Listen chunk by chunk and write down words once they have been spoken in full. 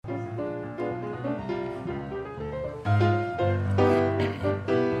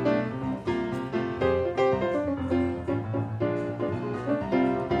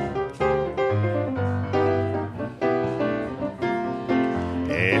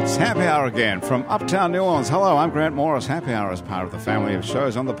It's Happy Hour again from Uptown New Orleans. Hello, I'm Grant Morris. Happy Hour is part of the family of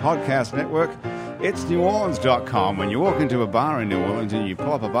shows on the podcast network. It's neworleans.com. When you walk into a bar in New Orleans and you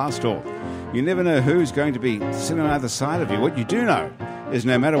pull up a bar stool, you never know who's going to be sitting on either side of you. What you do know is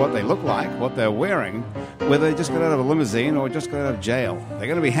no matter what they look like, what they're wearing, whether they just got out of a limousine or just got out of jail, they're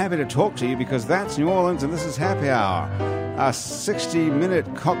going to be happy to talk to you because that's New Orleans and this is Happy Hour, a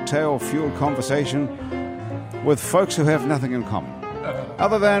 60-minute cocktail-fueled conversation with folks who have nothing in common.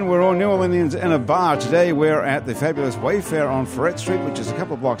 Other than we're all New Orleanians in a bar. Today we're at the fabulous Wayfair on Ferret Street, which is a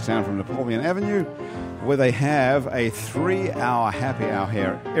couple of blocks down from Napoleon Avenue, where they have a 3-hour happy hour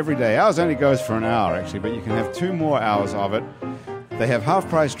here every day. Ours only goes for an hour, actually, but you can have 2 more hours of it. They have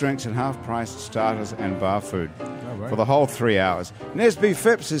half-price drinks and half-price starters and bar food for the whole 3 hours. Nesby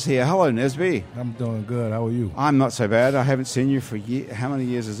Phipps is here. Hello, Nesby. I'm doing good. How are you? I'm not so bad. I haven't seen you for how many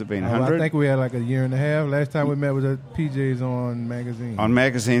years has it been? 100? I think we had like a year and a half. Last time we met was at PJ's on Magazine. On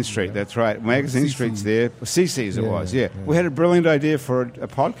Magazine Street, that's right. Magazine Street's there. CC's it was, yeah. We had a brilliant idea for a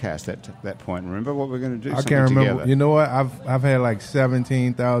podcast at that point. Remember what we're going to do? I can't remember. Together. You know what? I've had like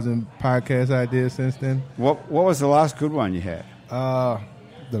 17,000 podcast ideas since then. What was the last good one you had?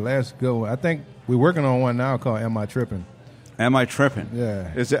 The last good one. I think we're working on one now called Am I Tripping? Am I Tripping?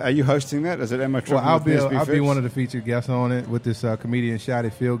 Yeah. Are you hosting that? Is it Am I Tripping? Well, I'll be one of the featured guests on it with this comedian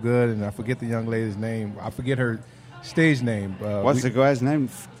Shotty Feelgood, and I forget the young lady's name. I forget her stage name. What's the guy's name?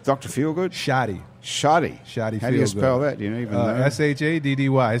 Dr. Feelgood? Shotty. Shotty. Shotty Feelgood. How do you spell that? Do you even know?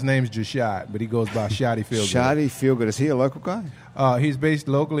 Shaddy. His name's Jashad, but he goes by Shotty Feelgood. Shotty Feelgood. Is he a local guy? He's based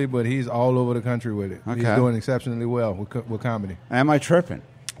locally, but he's all over the country with it. Okay. He's doing exceptionally well with comedy. Am I Tripping?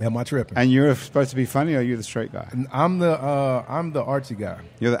 Am I tripping? And you're supposed to be funny, or are you the straight guy? I'm the artsy guy.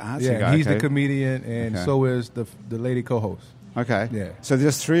 You're the artsy guy. He's the comedian, and so is the lady co-host. Okay. Yeah. So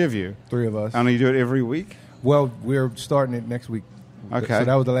there's 3 of you. 3 of us. And you do it every week? Well, we're starting it next week. Okay. So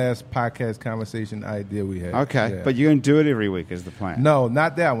that was the last podcast conversation idea we had. Okay. Yeah. But you're going to do it every week is the plan? No,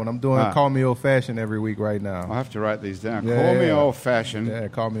 not that one. I'm doing Call Me Old Fashioned every week right now. I'll have to write these down. Yeah, Call Me Old Fashioned. Yeah,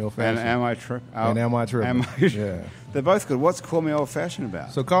 Call Me Old Fashioned. And Am I Tripping? And Am I Tripping? Yeah. They're both good. What's Call Me Old Fashioned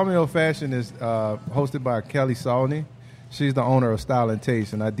about? So Call Me Old Fashioned is hosted by Kelly Salney. She's the owner of Style and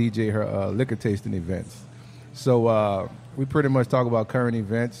Taste, and I DJ her liquor tasting events. So we pretty much talk about current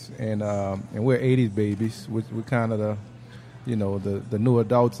events, and we're 80s babies. We're kind of the new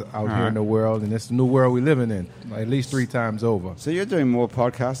adults out here in the world, and it's the new world we're living in, at least 3 times over. So you're doing more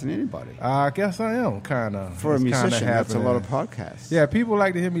podcasts than anybody. I guess I am, kind of. For a musician, that's a lot of podcasts. Yeah, people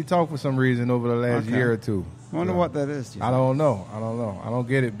like to hear me talk for some reason over the last year or 2. I wonder what that is. I don't know. I don't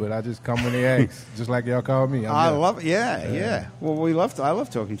get it, but I just come when they ask, just like y'all call me. I love it. Yeah. Well, I love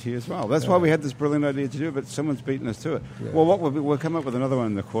talking to you as well. That's why we had this brilliant idea to do it, but someone's beaten us to it. Yeah. Well, we'll come up with another one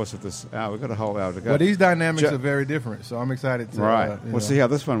in the course of this hour. We've got a whole hour to go. Well, these dynamics are very different, so I'm excited to... Right. We'll see how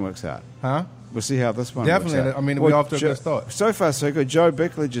this one works out. Huh? We'll see how this one works out. Definitely. I mean, we're off to a good start. So far, so good. Joe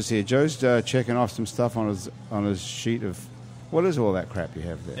Bickledge is here. Joe's checking off some stuff on his sheet of... What is all that crap you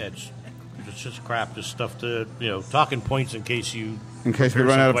have there? It's just crap, just stuff to, talking points in case we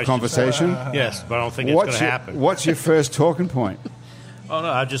run out of conversation? Yes, but I don't think it's going to happen. What's your first talking point? Oh, no,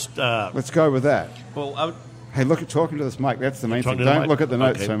 I just... Let's go with that. Well, Hey, look at talking to this mic. That's the main thing. Don't look at the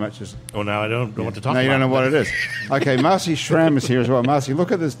notes so much. Now I don't want to talk about it. Now you don't know what it is. Okay, Marcy Schramm is here as well. Marcy,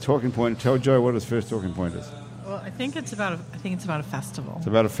 look at this talking point and tell Joe what his first talking point is. Well, I think it's about a festival. It's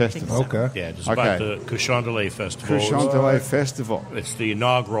about a festival. So. Okay. Yeah, it's about the Cochon de Lait Festival. Cochon de Lait Festival. It's the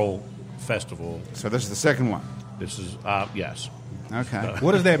inaugural festival. So this is the second one? This is, yes. Okay.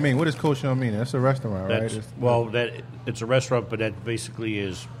 What does that mean? What does Cochon mean? That's a restaurant, right? It's a restaurant, but that basically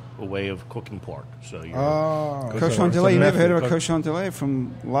is a way of cooking pork. So Cochon de Lait. You never heard of a Cochon de Lait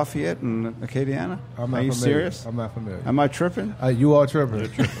from Lafayette and Acadiana? Are you serious? I'm not familiar. Am I tripping? You are tripping.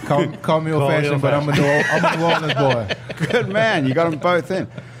 Call me old-fashioned, but I'm a New Orleans boy. Good man. You got them both in.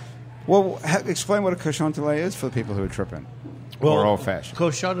 Well, explain what a Cochon de Lait is for the people who are tripping. Or old-fashioned.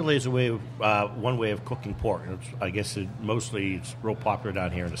 Cochon de Lait is one way of cooking pork. I guess it's real popular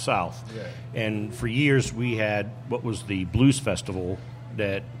down here in the South. Yeah. And for years we had what was the Blues Festival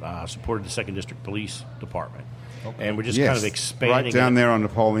that supported the 2nd District Police Department. Okay. And we're just kind of expanding right down there on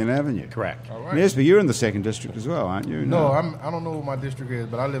Napoleon Avenue. Correct. All right. Yes, but you're in the 2nd District as well, aren't you? No, I don't know what my district is,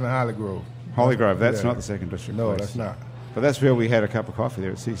 but I live in Holly Grove. Holly Grove, that's not the 2nd District. No, place. that's not. But that's where we had a cup of coffee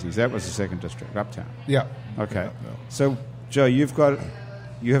there at CC's. That was the 2nd District, Uptown. Yeah. Okay. Yeah, no. So, Joe, you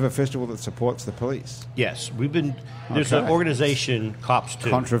have a festival that supports the police. Yes, there's an organization, Cops 2.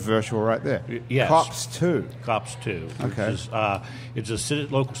 Controversial right there. Yes. Cops 2. Cops 2. Okay. It's a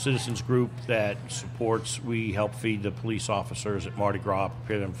local citizens group that we help feed the police officers at Mardi Gras,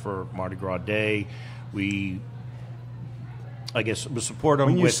 prepare them for Mardi Gras Day. We I guess support them.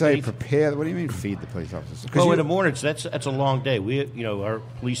 When you with say any- prepare, what do you mean feed the police officers? 'Cause Well, you- in the mornings, that's a long day. Our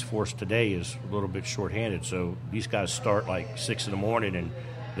police force today is a little bit shorthanded, so these guys start like 6 in the morning and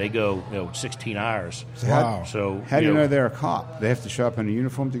they go 16 hours. Wow. So how do you know they're a cop? They have to show up in a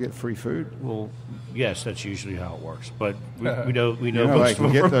uniform to get free food? Well, yes, that's usually how it works. But we know You know, most they of can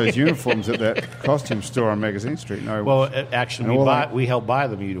them get are- those uniforms at that costume store on Magazine Street. No, Well, actually, And all that- we help buy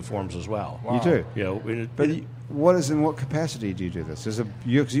them uniforms as well. you do. But in what capacity do you do this?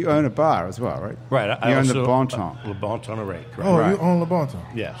 Because you own a bar as well, right? right. You I own the also, Bon Ton. Le Bon Ton Array. Correct. Oh, Right. you own Le Bon Ton?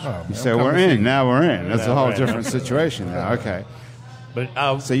 Yes. Oh, man, So I'm we're coming to in. see Now we're in. That's a Now whole we're in. different situation now. Okay.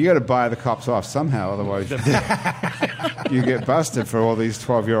 But So you got to buy the cops off somehow, otherwise you get busted for all these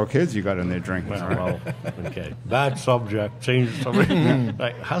 12-year-old kids you got in there drinking. well, okay. Bad subject. Change the subject.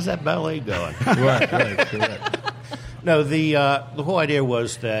 Like, how's that ballet going? Right, correct. No, the whole idea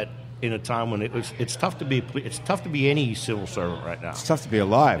was that in a time when it's tough to be any civil servant right now. It's tough to be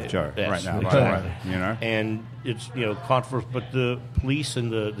alive, Joe, Yes, right now. exactly. You know? And it's controversial, but the police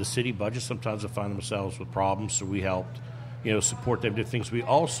and the city budget sometimes have find themselves with problems, so we helped support them with things. We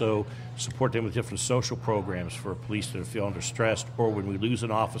also support them with different social programs for police that feel under stress, or when we lose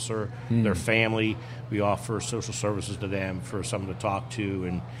an officer, their family, we offer social services to them for someone to talk to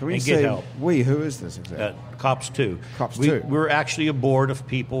and When you get say help. who is this exactly? Cops too. Cops too. We're actually a board of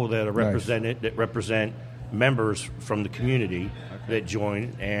people that are Nice. represent members from the community that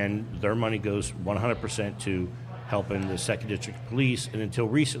join, and their money goes 100% to helping the Second District Police. And until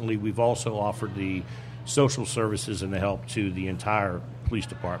recently, we've also offered the social services and the help to the entire police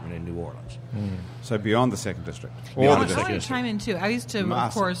department in New Orleans. So beyond the Second District. I Or the want District. to chime in too. I used to, Massive.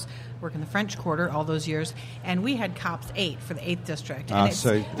 of course, work in the French Quarter all those years, and we had Cops 8 for the 8th District. And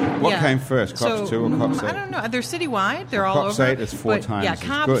So what came first, Cops 2 or Cops 8? I don't know. They're citywide. They're all Cops over. 8 is four but, times Yeah, as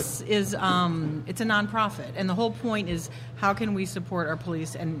Cops is it's a nonprofit, and the whole point is how can we support our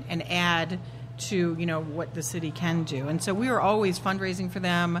police and add to what the city can do. And so we were always fundraising for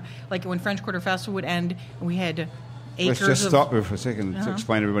them. Like when French Quarter Festival would end, we had acres Let's just of stop here for a second to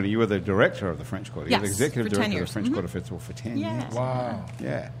explain to everybody. You were the director of the French Quarter. You're the Yes, executive for 10 director of years. the French Mhm. Quarter Festival for 10 Yes. years. Wow.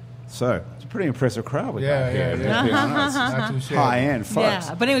 Yeah. So it's a pretty impressive crowd we Yeah, got here. yeah. Let's be honest. Not too shabby. High-end folks.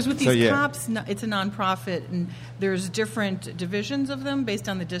 Yeah, but anyways, with these So, yeah. cops, it's a nonprofit, and there's different divisions of them based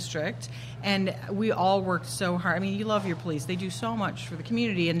on the district, and we all worked so hard. I mean, you love your police; they do so much for the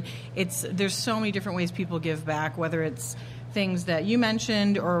community, and there's so many different ways people give back. Whether it's things that you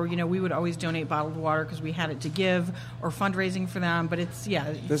mentioned, or we would always donate bottled water because we had it to give, or fundraising for them. But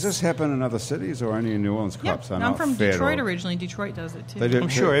Does this happen in other cities or only in New Orleans? yeah, Cops are I'm not from fed Detroit or- originally. Detroit does it too. They do. I'm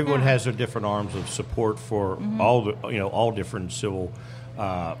sure everyone Yeah. has their different arms of support for all the all different civil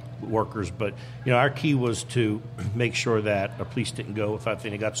workers, but our key was to make sure that our police didn't go without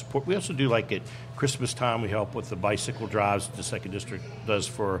they got support. We also do, like at Christmas time, we help with the bicycle drives that the Second District does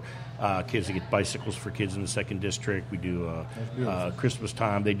for kids to get bicycles for kids in the Second District. We do Christmas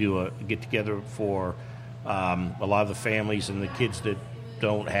time. They do a get together for a lot of the families and the kids that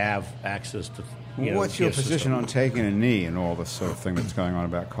don't have access to. What's your gifts and position stuff. on taking a knee and all this sort of thing that's going on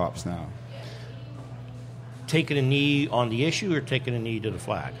about cops now? Taking a knee on the issue or taking a knee to the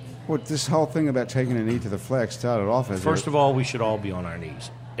flag? Well, this whole thing about taking a knee to the flag started off as First of all, we should all be on our knees.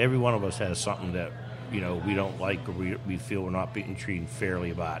 Every one of us has something that we don't like or we feel we're not being treated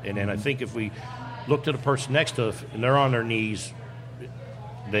fairly about. And then I think if we look to the person next to us and they're on their knees,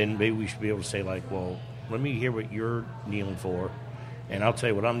 then maybe we should be able to say, like, well, let me hear what you're kneeling for, and I'll tell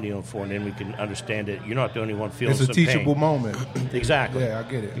you what I'm kneeling for, and then we can understand that you're not the only one feeling It's a some pain. teachable moment. Exactly. Yeah, I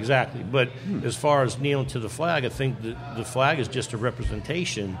get it. Exactly. But as far as kneeling to the flag, I think the flag is just a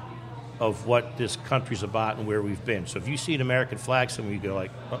representation of what this country's about and where we've been. So if you see an American flag somewhere, you go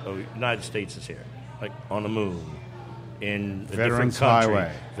like, uh-oh, United States is here, like on the moon, in a Veterans different country.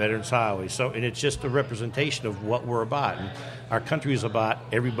 Highway. Veterans Highway. So, and it's just a representation of what we're about. And our country is about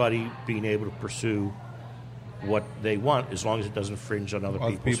everybody being able to pursue what they want, as long as it doesn't infringe on other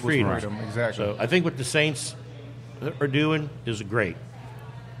people's freedoms. freedom, exactly. So I think what the Saints are doing is great.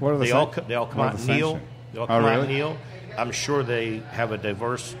 What are the They all come what are out the and kneel. sanctions? They all Oh, come out and really? kneel. I'm sure they have a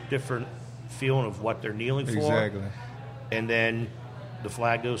diverse, different feeling of what they're kneeling for. Exactly. And then the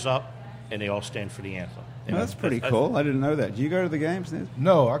flag goes up, and they all stand for the anthem. And That's pretty cool. I didn't know that. Do you go to the games, Nez?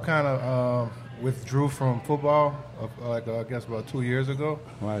 No, I kind of withdrew from football, I guess about 2 years ago,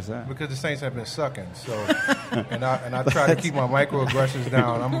 Why is that? because the Saints have been sucking. So and I try to keep my microaggressions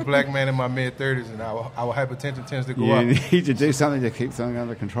down. I'm a black man in my mid-30s, and our hypertension tends to go up. You need to do something to keep something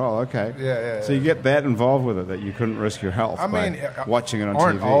under control. Okay. Yeah. So you get that involved with it, that you couldn't risk your health watching it on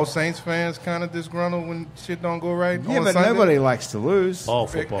aren't TV. all Saints fans kind of disgruntled when shit don't go right? Yeah, on but Sunday? nobody likes to lose. All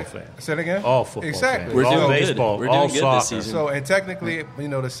football fans. Say it again? All football exactly. fans. We're all doing good. baseball. We're all doing good soccer. this season. So, and technically,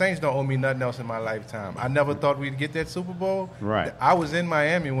 the Saints don't owe me nothing else in my lifetime. I never thought we'd get that Super Bowl. Right. I was in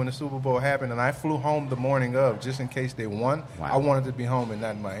Miami when the Super Bowl happened, and I flew home the morning of just in case they won. Wow. I wanted to be home and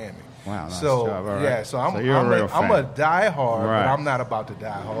not in Miami. Wow, nice so job. All right. yeah, so I'm you're a real I'm a fan. die hard, Right. but I'm not about to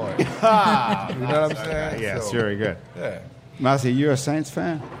die hard. You know what I'm saying? Yes, So, very good. Yeah. Marcy, you a Saints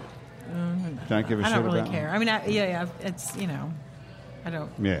fan? Don't give a I shit don't really about care. them? I mean, it's I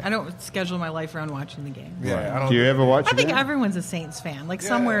don't. Yeah. I don't schedule my life around watching the game. Yeah. I don't Do you ever watch I a think game? everyone's a Saints fan, like Yeah.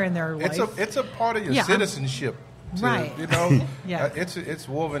 somewhere in their life. It's a part of your Yeah, citizenship. Right. Yeah. It's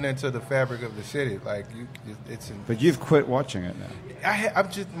woven into the fabric of the city. Like it's. But you've quit watching it now. I'm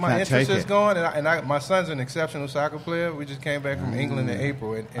just my Can't interest take is it. gone, and my son's an exceptional soccer player. We just came back from England in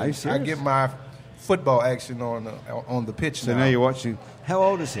April, and Are you I serious? get my football action on the pitch So now. now you're watching. How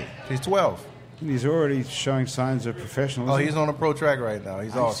old is he? He's 12. He's already showing signs of professionalism. Oh, he's on a pro track right now.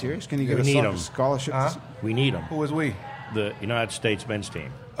 He's Are you awesome. serious? Can you We get a need soccer him. scholarship? Huh? We need them. Who is we? The United States men's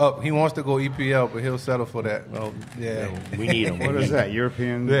team. Oh, he wants to go EPL, but he'll settle for that. Well, Yeah. we need them. What is that?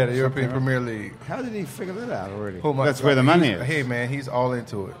 European? Yeah, the European something? Premier League. How did he figure that out already? Who am I- That's where the money he's- is. Hey, man, he's all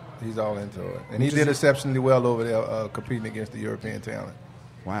into it. He's all into it. And he did exceptionally well over there competing against the European talent.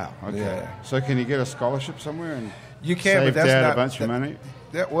 Wow. Okay. Yeah. So can you get a scholarship somewhere and You can, save but that's Dad not a bunch of money?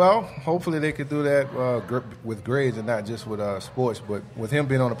 Well, hopefully they could do that with grades and not just with sports. But with him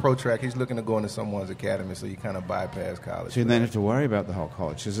being on a pro track, he's looking to go into someone's academy, so you kind of bypass college. So you don't have to worry about the whole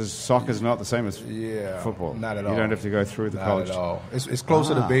college. Because soccer's not the same as football. Not at all. You don't have to go through the not college. Not at all. It's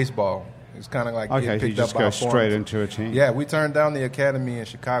closer to baseball. It's kind of like Okay, getting so you picked just up by go a foreign- straight into a team. Yeah, we turned down the academy in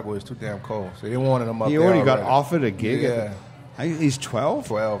Chicago. It's too damn cold, so they wanted him up He there already got offered a gig. Yeah. He's 12?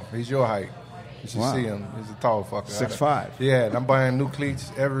 12. He's your height. You should Wow. see him. He's a tall fucker. 6'5". Yeah, and I'm buying new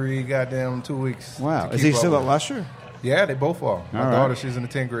cleats every goddamn 2 weeks. Wow. to Is keep he up still with at him. Lusher? Yeah, they both are. My All right. daughter, she's in the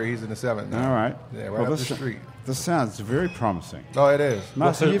 10th grade. He's in the 7th now. All right. Yeah, right Well, up the street. This sounds very promising. Oh, it is.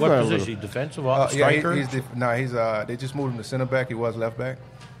 Marcy, you've what got a position? little- Defensive Yeah, striker? he's they just moved him to center back. He was left back.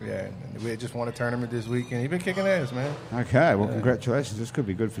 Yeah, and we just won a tournament this week, and he's been kicking ass, man. Okay, well, congratulations. This could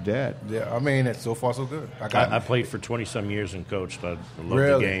be good for Dad. Yeah, I mean, it's so far so good. I played for 20-some years and coached. I loved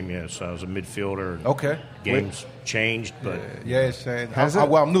Really? the game, yes. I was a midfielder. And Okay. Games changed, but Yeah, it's changed. Has it?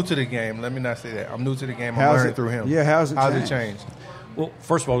 Well, I'm new to the game. Let me not say that. I'm new to the game. I'm How's learning it- through him. yeah, how's it How's changed? it changed? well,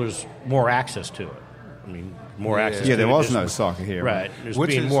 first of all, there's more access to it. I mean, more Yeah. access. Yeah, to there it. was There's- no soccer here. Right. There's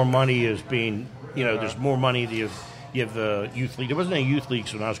Which being is- more money. Is being there's more money. You have the youth league. There wasn't any youth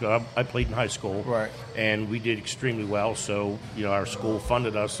leagues when I was going. I played in high school, Right. And we did extremely well. So our school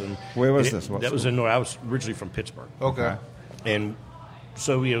funded us. And Where was this? What That was school? in. I was originally from Pittsburgh. Okay. And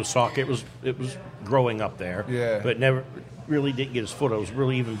so soccer it was growing up there. Yeah. But never really didn't get its foot. It was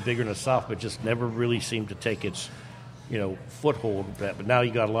really even bigger in the South, but just never really seemed to take its foothold with that. But now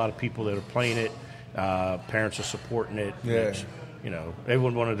you got a lot of people that are playing it. Parents are supporting it. Yeah. It's,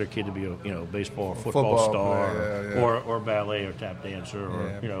 everyone wanted their kid to be a baseball or football star player, yeah. or ballet or tap dancer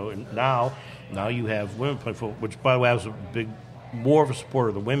or Yeah. and now you have women playing football, which by the way I was more of a supporter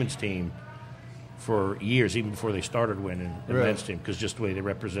of the women's team for years, even before they started winning the Really? men's team, because just the way they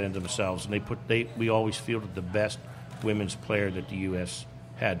represented themselves, and we always fielded the best women's player that the U.S.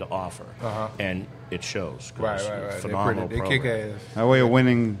 had to offer, and it shows. 'cause Right. it's a They phenomenal They kick program. ass. Are we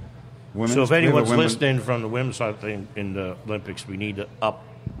winning women's? So if we have a anyone's women- listening from the women's side thing in the Olympics, we need to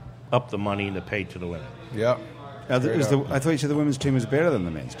up the money and the pay to the women. Yep. I thought you said the women's team was better than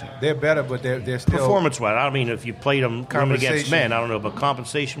the men's team. They're better, but they're still Performance-wise, I don't mean if you played them women against Compensation. men. I don't know, but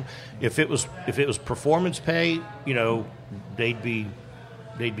compensation. If it was performance pay, they'd be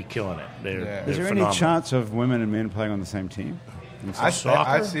killing it. They're Yeah. they're Is there phenomenal. any chance of women and men playing on the same team? I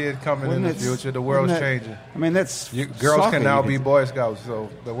soccer? see it coming Wouldn't in the it- future. The world's wouldn't that- changing. I mean, that's Girls soccer. can now You be Boy Scouts, so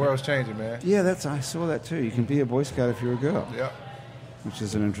the world's changing, man. Yeah, I saw that too. You can be a Boy Scout if you're a girl, Yeah. which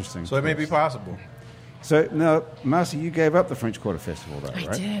is an interesting. So it may be twist. possible. So now, Marcy, you gave up the French Quarter Festival, though, I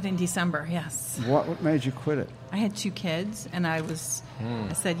right? did in December. Yes, What made you quit it? I had 2 kids, and I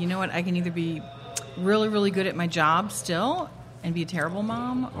said, you know what? I can either be really, really good at my job still and be a terrible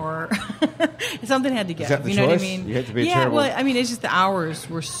mom, or something had to give. that the you know what I choice? mean? You had to be a yeah. terrible- Well, I mean, it's just the hours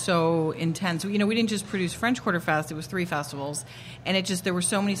were so intense. We didn't just produce French Quarter Fest; it was 3 festivals, and there were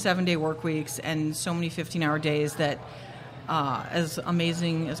so many 7-day work weeks and so many 15-hour days that. As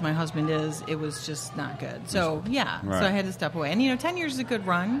amazing as my husband is, it was just not good. So, yeah. Right. So I had to step away. And, 10 years is a good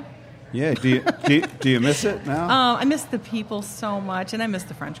run. Yeah. Do you miss it now? I miss the people so much, and I miss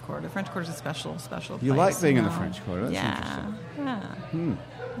the French Quarter. The French Quarter is a special place. You like being in the French Quarter? That's Yeah.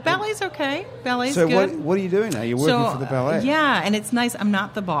 Ballet's okay. Ballet's so good. what are you doing now? You're working for the ballet. Yeah, and it's nice. I'm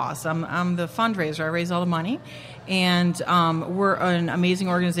not the boss. I'm the fundraiser. I raise all the money. And we're an amazing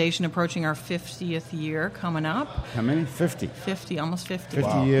organization approaching our 50th year coming up. How many? 50. 50, almost 50.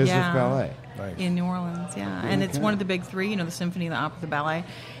 50 years of ballet. Nice. In New Orleans, yeah. And it's one of the big three, the symphony, the opera, the ballet.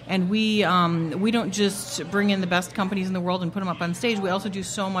 And we don't just bring in the best companies in the world and put them up on stage. We also do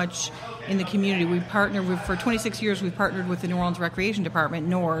so much in the community. We partner for 26 years, we've partnered with the New Orleans Recreation Department,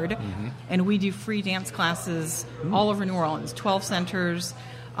 NORD, and we do free dance classes all over New Orleans, 12 centers.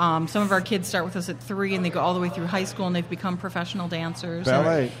 Some of our kids start with us at 3, and they go all the way through high school, and they've become professional dancers.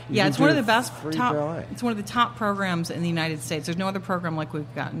 Ballet. Yeah, it's one of the best ballet. It's one of the top programs in the United States. There's no other program like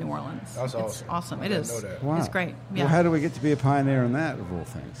we've got in New Orleans. That's It's awesome. I It didn't is. know that. Wow. It's great. Yeah. Well, how do we get to be a pioneer in that, of all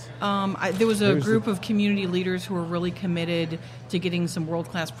things? There was a Who's group of community leaders who were really committed to getting some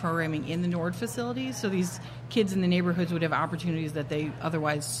world-class programming in the NORD facilities, so these kids in the neighborhoods would have opportunities that they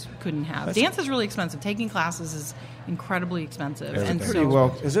otherwise couldn't have. Dance is really expensive. Taking classes is incredibly expensive. And Pretty so, well.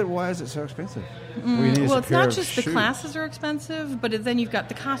 Why is it so expensive? well, it's not just the classes are expensive, but then you've got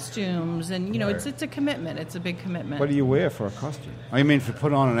the costumes, and it's a commitment. It's a big commitment. What do you wear for a costume? Oh, you mean for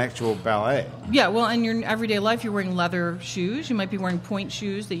put on an actual ballet? Yeah, well, in your everyday life, you're wearing leather shoes. You might be wearing point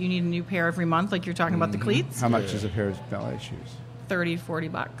shoes that you need a new pair every month, like you're talking about the cleats. How much is a pair of ballet shoes? $30,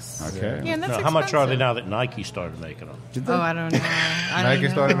 $40. Okay. Yeah, and that's How much are they expensive. now that Nike started making them? Did they? Oh, I don't know. Nike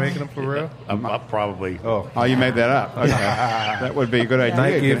started making them for real? I'm probably. Oh, you made that up. Okay. That would be a good idea.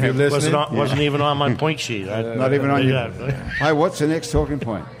 Nike, You if you're could have- listening. Wasn't even on my point sheet. Not even on your. Hey, what's the next talking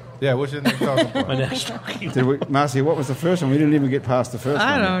point? Yeah, what's your next talking point? My next talking. Marcy, what was the first one? We didn't even get past the first one.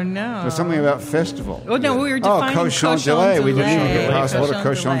 I don't know. There's something about festival. Well, no, we were defining cochon d'oeil. We didn't even get d'oeil. past what a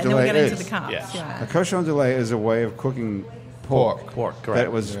cochon And then we got d'oeil into is. the cops. Yes. Yeah. A cochon d'oeil is a way of cooking pork. Pork, correct.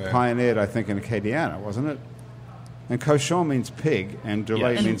 That was pioneered, I think, in Acadiana, wasn't it? And cochon means pig, and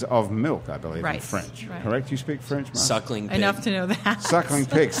d'oeil Yes. means of milk, I believe, in Right, French. right. Correct? You speak French, Marcy? Suckling pig. Enough to know that. Suckling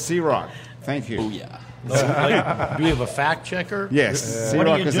pig. C-Rock. Thank you. Oh, yeah. Do we have a fact checker? Yes. What C-Rock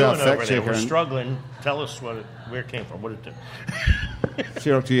are you is doing our over fact there? checker. We're and- struggling. Tell us where it came from. What did it do?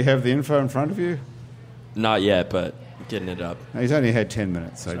 C-Rock, do you have the info in front of you? Not yet, but getting it up. No, he's only had 10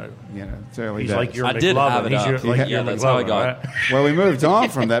 minutes, so, it's early He's days. like your I did McLovin. have it He's up. your, like Yeah, your that's how I McLovin, got right? Well, we moved on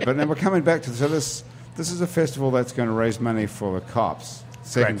from that, but now we're coming back to this is a festival that's going to raise money for the cops,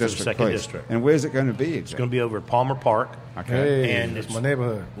 Second Correct, for the District Second Police. District. And where's it going to be It's exactly? going to be over at Palmer Park. Okay. Hey, And it's it's- my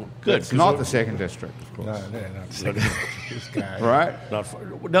neighborhood. Good. It's not the Second District, of course. No, not the second. This guy. Right? Not far.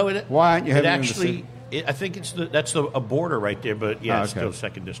 No, it. Why aren't you it having it in the actually? city? I think that's a border right there, but yeah, it's okay. still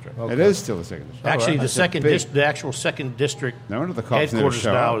Second District. It is still the Second District. Actually, That's the a second, big- the actual Second District No wonder the cops never headquarters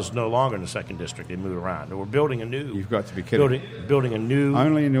show now up. is no longer in the Second District. They move around. We're building a new. You've got to be kidding. Building a new.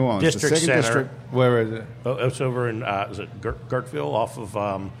 Only in New Orleans. The District Second center. District. Where is it? Oh, it's over in is it Gertville off of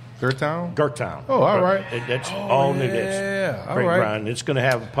Gertown? Gertown. Oh, all right. That's all new. yeah, all Great right. Run. It's going to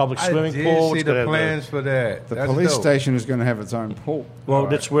have a public I swimming did pool. see It's gonna the have plans for that. The That's police dope. station is going to have its own pool. Well,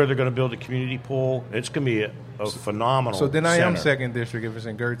 that's where they're going to build a community pool. It's going to be a phenomenal. So then I am center. second district if it's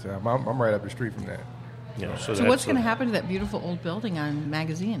in Gertown. I'm right up the street from that. You know, So what's going to happen to that beautiful old building on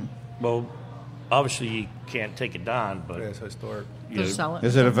Magazine? Well, obviously you can't take it down, but Yeah, it's historic. They'll sell it.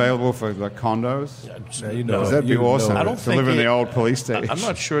 Is it available for like condos? Yeah, you know. Because that'd be You know awesome. it. I don't to think live in the it- old police station. I'm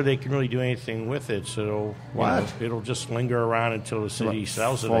not sure they can really do anything with it. So What? it'll just linger around until the city Like,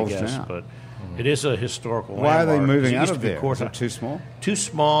 sells it, I falls guess. down. But it is a historical. Why are they landmark. moving It out used of to be there? Is courthouse. it too small? Too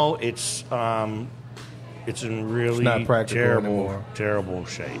small. It's in really not practical anymore. terrible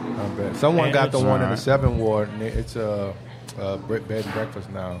shape. I bet. Someone Man, got the it's one in alright. the 7th Ward, and it's a bed and breakfast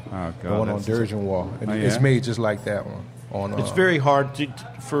now. Oh, the God, one on that's- Durgeon Wall. And Oh, It's yeah? made just like that one. It's very hard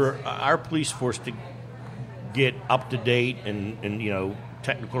for our police force to get up to date and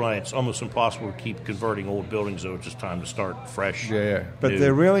technical. It's almost impossible to keep converting old buildings. Though it's just time to start fresh. Yeah. But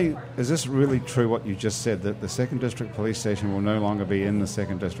new. is this really true what you just said, that the Second District Police Station will no longer be in the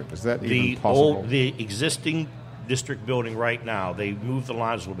Second District? Is that even possible? The existing district building right now, they moved the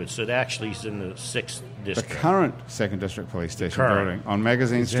lines a little bit, so it actually is in the 6th The district. current Second District Police Station current. building on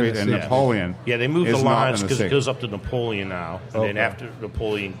Magazine It's in the Street and sixth. Napoleon. Yeah, they moved the is not lines in the because it sixth. goes up to Napoleon now, and then Okay. after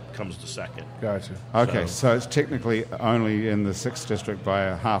Napoleon comes the 2nd. Gotcha. Okay, so it's technically only in the 6th District by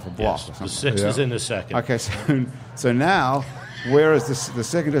a half a block Yes, or the something. 6th is Yeah. in the 2nd. Okay, so now, whereas the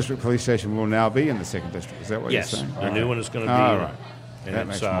Second District Police Station will now be in the Second District. Is that what Yes, you're saying? the new one is going to be. All right. And That it's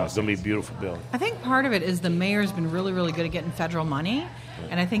makes more going to be a sense. beautiful building. I think part of it is the mayor's been really, really good at getting federal money,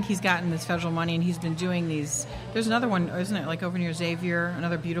 and I think he's gotten this federal money, and he's been doing these. There's another one, isn't it? Like over near Xavier,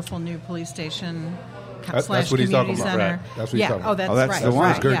 another beautiful new police station That's slash what he's community talking about, center. right. That's what he's Yeah. talking Oh, about. that's Oh, that's right. the one. Right.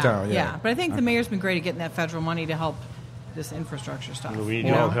 That's Good Yeah. Town, yeah. But I think the mayor's been great at getting that federal money to help this infrastructure stuff. We need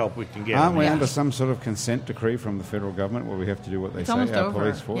you all know? the help we can get. Aren't we Yeah. under some sort of consent decree from the federal government where we have to do what they It's say? almost Our over.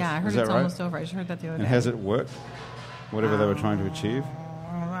 police force. Yeah, I heard Is that it's right? almost over. I just heard that the other And day. has it worked? Whatever they were trying to achieve.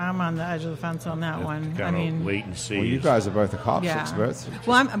 I'm on the edge of the fence on that one. I Kind mean, of wait and see. Well, you guys are both the cops experts.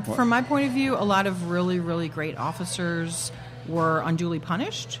 Well, from my point of view, a lot of really, really great officers were unduly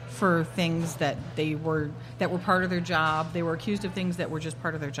punished for things that were part of their job. They were accused of things that were just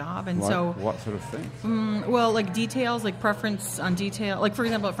part of their job, and so What sort of things? well, like details, like preference on detail. Like for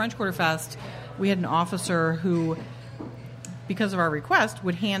example, at French Quarter Fest, we had an officer who, because of our request,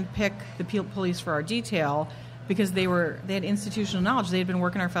 would handpick the police for our detail. Because they had institutional knowledge. They had been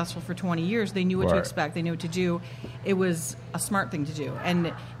working our festival for 20 years. They knew what to Right. expect. They knew what to do. It was a smart thing to do.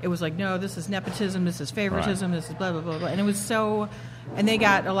 And it was like, no, this is nepotism. This is favoritism. This is blah, blah, blah, blah. And it was so... And they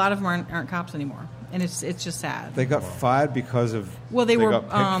got... A lot of them aren't cops anymore. And it's just sad. They got fired because of. Well, they were got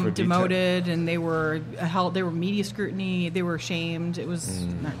picked for detail? demoted, and they were held. They were media scrutiny. They were shamed. It was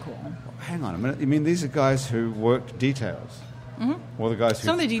not cool. Hang on a minute. You mean these are guys who worked details? Or the guys who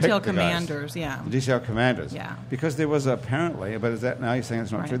Some of the picked detail the guys? commanders, yeah. The detail commanders. Yeah. Because there was apparently, but is that now you're saying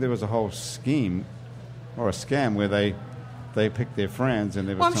it's not Right. true? There was a whole scheme or a scam where they picked their friends and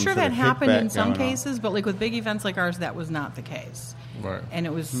there was Well, I'm some sure sort that of happened in kickback some going on. cases, but like with big events like ours, that was not the case. Right. And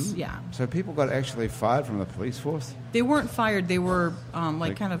it was, yeah. So people got actually fired from the police force? They weren't fired. They were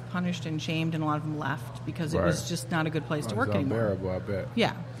Like- kind of punished and shamed, and a lot of them left because it was Right. just not a good place to It's work anymore. unbearable, I bet.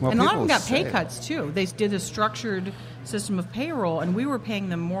 Yeah, Well, and a lot of them people got pay say- cuts too. They did a structured system of payroll, and we were paying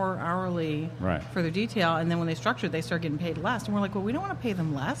them more hourly Right. for their detail. And then when they structured, they started getting paid less, and we're like, well, we don't want to pay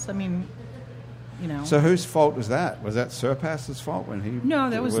them less. I mean, you know. So whose fault was that? Was that Surpass's fault when he? No,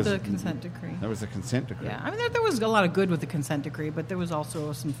 that was it the consent decree. That was the consent decree. Yeah, I mean, there was a lot of good with the consent decree, but there was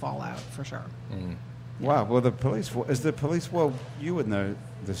also some fallout for sure. Wow. Well, the police force is the police. Well, you would know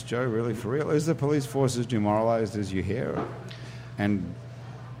this, Joe. Really, for real, is the police force as demoralized as you hear? And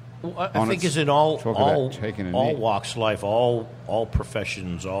Well, I on think its- it's in all talk about taking a knee. walks of life, all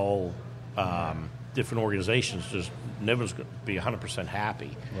professions, all different organizations. Just no one's going to be 100%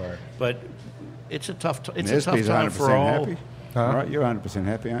 happy. Right. But it's a tough. It's Nesby's a tough time 100% for all. happy. Huh? Right, you're 100%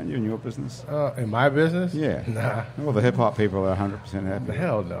 happy, aren't you, in your business? In my business? Yeah. Nah. Well, the hip hop people are 100% happy.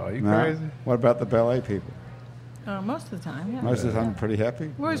 Hell no. Are you No? crazy? What about the ballet people? Most of the time, yeah. Most of the time, pretty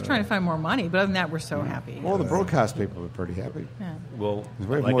happy. We're always trying to find more money, but other than that, we're so happy. All the broadcast people are pretty happy. Yeah. Well, We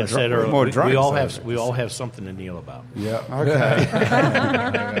have like more I said dr- earlier, more we drugs all than have others. we all have something to kneel about. Yeah. Okay.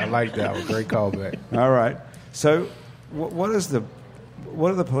 I like that one. Great callback. All right. So, what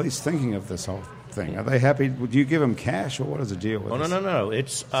are the police thinking of this whole thing? Are they happy? Would you give them cash, or what is the deal with Oh this? no!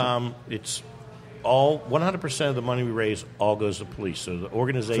 It's all 100% of the money we raise all goes to police. So the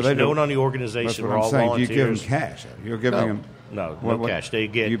organization, So they no don't- one on the That's organization, what we're I'm all saying. Do volunteers. you give them cash? You're giving them No, what- cash. They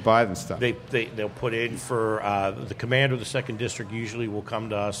get you buy them stuff. They'll put in for the commander of the second district. Usually will come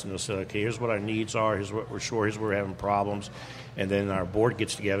to us and they'll say, okay, here's what our needs are. Here's what we're sure. Here's where we're having problems. And then our board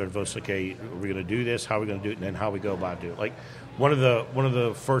gets together and votes. Okay, are we going to do this? How are we going to do it? And then how we go about doing it. Like one of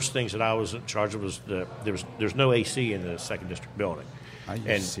the first things that I was in charge of was there's no AC in the second district building. Are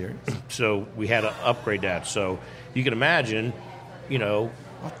you serious? So we had to upgrade that. So you can imagine,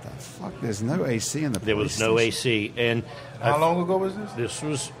 What the fuck? There's no AC in the there was police no station. AC. And How long ago was this? this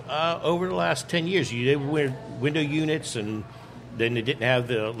was over the last 10 years. They were window units, and then they didn't have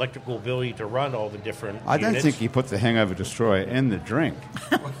the electrical ability to run all the different I don't units. think you put the Hangover Destroyer in the drink.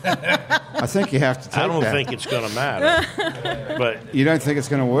 I think you have to take I don't that. think it's going to matter. But You don't think it's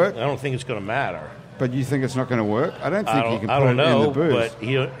going to work? I don't think it's going to matter. But you think it's not going to work? I don't think I you can don't, I put don't it in know, the booze.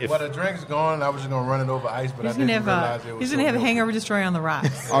 but if Well, the drink's gone. I was just going to run it over ice, but He's I gonna didn't have realize it was he's gonna so have a good. hangover destroyer on the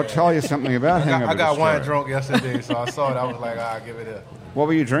rocks. I'll tell you something about Hangover I got Destroyer. wine drunk yesterday, so I saw it. I was like, I'll give it a. What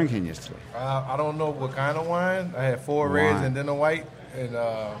were you drinking yesterday? I don't know what kind of wine. I had 4 Wine. reds and then a white, and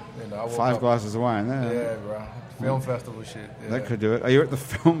I woke 5 up. glasses of wine there. Yeah, bro. Film festival shit. Yeah. That could do it. Are you at the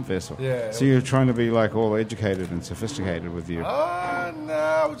film festival? Yeah. So you're trying to be like all educated and sophisticated with you. No,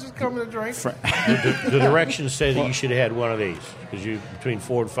 I was just coming to drink. the directions say that you should have had one of these because between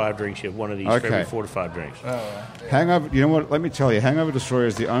 4 and 5 drinks, you have one of these for Okay. every 4 to 5 drinks. Hangover, you know what? Let me tell you, Hangover Destroyer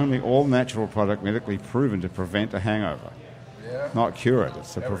is the only all-natural product medically proven to prevent a hangover. Yeah. Not cure it,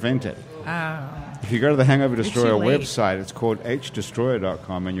 it's to prevent it. If you go to the Hangover You're Destroyer too late. website, it's called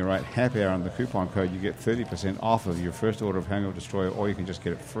hdestroyer.com, and you write happy hour on the coupon code, you get 30% off of your first order of Hangover Destroyer, or you can just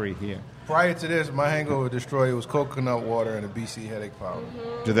get it free here. Prior to this, my hangover destroyer was coconut water and a BC headache powder.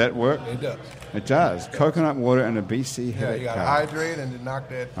 Did that work? It does. It does. Coconut water and a BC Yeah, headache you got to powder. hydrate and then knock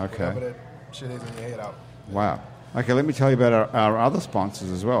that Okay. whatever that shit is in your head out. Wow. Okay, let me tell you about our other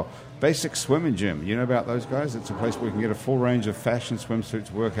sponsors as well. Basic Swim and Gym. You know about those guys? It's a place where you can get a full range of fashion,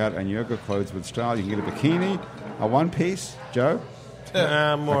 swimsuits, workout, and yoga clothes with style. You can get a bikini, a one-piece, Joe,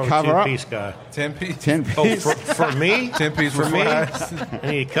 I'm more of a cover-up? two-piece guy. 10 piece. 10-piece. For me, 10 piece for with me, fries.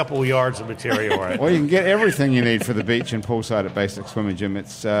 I need a couple of yards of material. Right? Well, you can get everything you need for the beach and poolside at Basic Swim and Gym.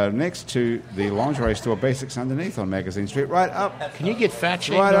 It's next to the lingerie store Basics Underneath on Magazine Street, right up. Can you get fat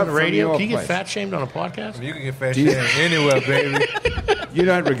shamed Right on up the from radio? your Can you get place. fat shamed on a podcast? You can get fat Do you- shit anywhere, baby. You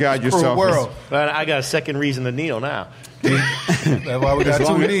don't regard For the yourself world. But I got a second reason to kneel now. That's why we got As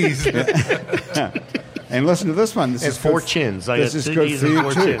long two as- knees. And listen to this one. This And is four good- chins. I This got is two good knees for and you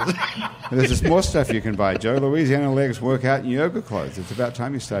four too. chins. There's just more stuff you can buy. Joe, Louisiana Legs workout and yoga clothes. It's about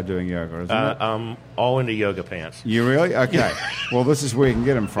time you start doing yoga, isn't it? I'm all into yoga pants. You really? Okay. Well, this is where you can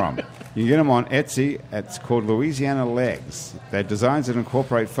get them from. You can get them on Etsy. It's called Louisiana Legs. They're designs that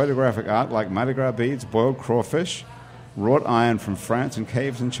incorporate photographic art like Mardi Gras beads, boiled crawfish, wrought iron from France, and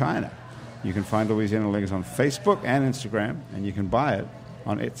caves in China. You can find Louisiana Legs on Facebook and Instagram, and you can buy it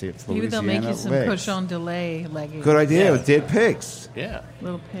on Etsy. It's Maybe Louisiana they'll make you some Legs. cochon de lait leggings. Good idea Yeah. with dead pigs. Yeah.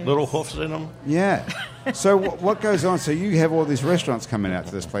 Little pigs. Little hoofs in them. Yeah. So what goes on? So you have all these restaurants coming out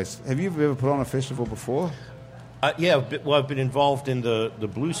to this place. Have you ever put on a festival before? Yeah, I've been involved in the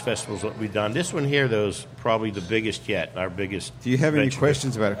blues festivals that we've done. This one here, though, is probably the biggest yet, our biggest. Do you have any venture.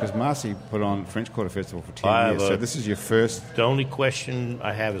 questions about it? Because Marcy put on French Quarter Festival for 10 I have years. So a- this is your first. The only question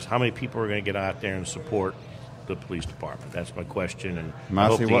I have is how many people are going to get out there and support the police department? That's my question. And I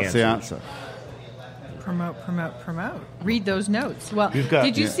hope Marcy, what's the answer? Promote, promote, promote. Read those notes. Well, You've got-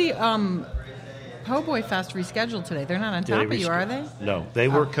 did you yeah. see Po' Boy Fest rescheduled today? They're not on Yeah, top of you, are they? No, they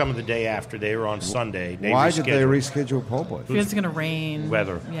were coming the day after. They were on Sunday. Why did they rescheduled. reschedule Pole Boys? Because it's going to rain.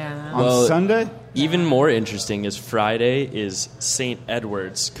 Weather. Yeah. On Well, Sunday? Even more interesting is Friday is St.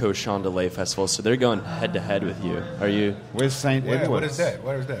 Edward's Cochon de lait Festival, so they're going head to head with you. Are you? Where's St. Edwards? What is that?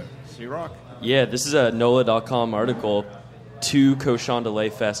 What is that? Sea Rock. Yeah, this is a NOLA.com article. 2 Cochon de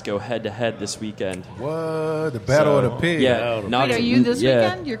lait Fest go head to head this weekend. What? The Battle of the Pigs. Yeah, Wait, not Wait, are you this yeah.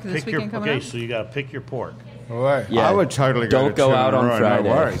 weekend? You're this Pick your, weekend coming okay, up? so you got to pick your pork. All right. Yeah. I would totally go. Don't to go two in out a on row, Friday.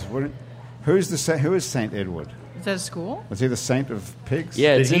 No worries. Who is Saint Edward? Is that a school? Was he the saint of pigs?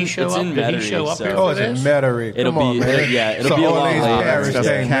 Yeah, Did it's he in, show it's up? in Did he Metairie, show up so- here? Oh, it's in Metairie. It'll Come on, be- man. yeah, it'll It's be a an lot Orleans later. Parish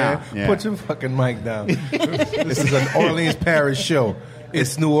Doesn't thing, man. count, yeah. Put your fucking mic down. This is an Orleans Parish show.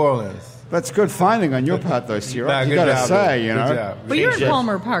 It's New Orleans. That's good finding on your part, though, Sea Nah, Rock. You good got to job, say, dude. you Good know. job. But you're in Jeff.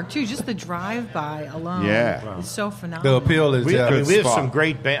 Palmer Park, too. Just the drive-by alone Yeah. is so The phenomenal. appeal is We have Good spot. some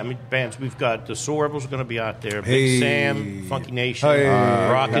great bands. We've got the Soul Rebels going to be out there. Hey. Big Sam, Funky Nation, Hey.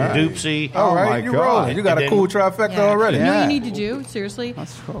 Rock and Okay. Doopsie. All Oh, my right, you're God. rolling. You got a And cool then- trifecta Yeah. already. You know what Yeah. you need to do? Seriously?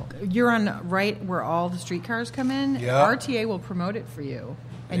 That's cool. You're on right where all the streetcars come in. Yeah. RTA will promote it for you.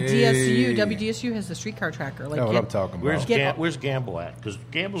 And Hey. WDSU has the streetcar tracker. Like That's what get- I'm talking Where's, about. Where's Gamble at? Because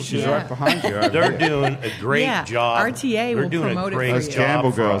Gamble's She's doing, right behind you. over they're there. doing a great Yeah, job. RTA they're will doing promote a it great for Those you. job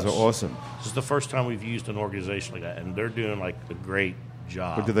Gamble for girls us. are awesome. This is the first time we've used an organization like that, and they're doing like a great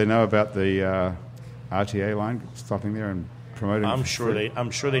job. But do they know about the RTA line stopping there and promoting? I'm for sure free?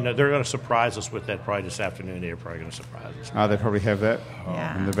 they know. They're going to surprise us with that probably this afternoon. They're probably going to surprise us. Oh, they probably have that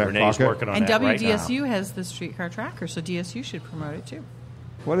Yeah. in the back Renee's pocket. working on And that right now. WDSU has the streetcar tracker, so DSU should promote it too.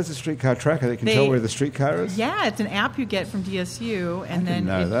 What is a streetcar tracker? They can They- tell where the streetcar is? Yeah, it's an app you get from DSU, and didn't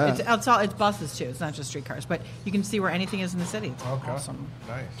then know that. it's buses too. It's not just streetcars, but you can see where anything is in the city. It's Okay. awesome.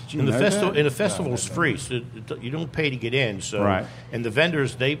 Nice. Did you And the know festival, that? and the festival's free, so you don't pay to get in. So, Right. and the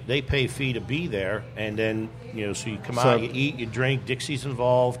vendors they pay a fee to be there, and then so you come So- out, you eat, you drink. Dixie's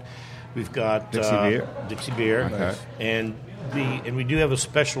involved. We've got Dixie beer? Dixie beer, Okay. and we do have a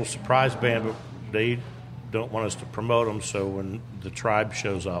special surprise band, but they don't want us to promote them. So when the tribe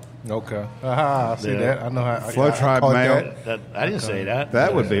shows up, Okay. Aha, I see Yeah. that. I know how. Flow I Tribe caught mail. that. I didn't say that.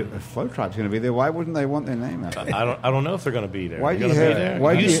 That would be if Flow Tribe's going to be there. Why wouldn't they want their name out? I don't know if they're going to be there. Why They're do you gonna be have- there?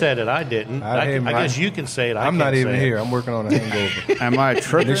 why do you you- said it. I didn't. I guess you can say it. I'm not can't even say it. here. I'm working on a hangover. Am I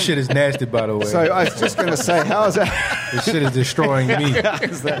tripping? This shit is nasty, by the way. So I was just going to say, how is that? This shit is destroying me.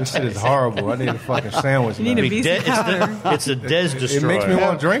 This shit is horrible. I need a fucking sandwich. You need now. a beast It's powder. a Des destroyer. It makes me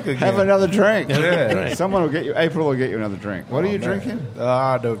want to drink again. Have another drink. Yeah. Someone will get you. April will get you another drink. What are you drinking?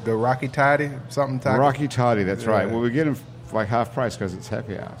 The Rocky Toddy, something Toddy. Rocky Toddy. That's right. Yeah. Well, we're getting like half price because it's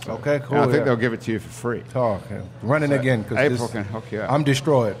happy hour. So. Okay, cool, And I think yeah. they'll give it to you for free. Talk. Running So again because April can hook you up. I'm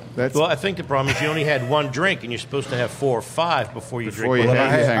destroyed. That's Well, I think the problem is you only had one drink, and you're supposed to have 4 or 5 before you Before drink. you one. had-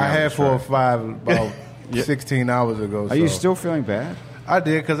 I hang on, had that's 4 or right. 5 about 16 hours ago. Are you so. still feeling bad? I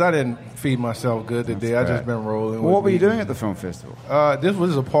did because I didn't feed myself good today. I bad. just been rolling. Well, what with were you meat. doing at the film festival? This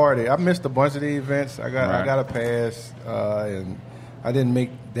was a party. I missed a bunch of the events. I Right. got a pass, and I didn't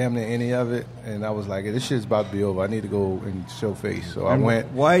make damn near any of it. And I was like, this shit's about to be over. I need to go and show face. So I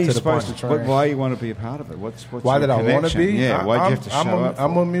went. Why are you to the supposed Ponce to? Train. Why you want to be a part of it? What's Why your did I want to connection? be? Yeah. Why did you have to I'm show up?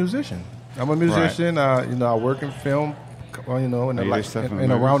 I'm for a it? musician. I'm a musician. I work in film. In Oh, a, you do stuff in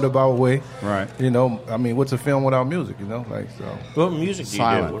in a movies? roundabout way. Right. I mean, what's a film without music? So. What music do you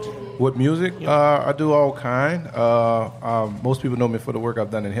Silent. do? What music? I do all kind. Most people know me for the work I've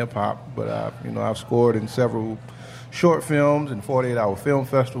done in hip hop, but I've scored in several short films and 48-hour film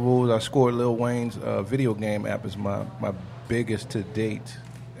festivals. I scored Lil Wayne's video game app is my biggest to date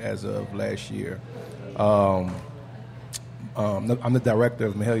as of last year. I'm the director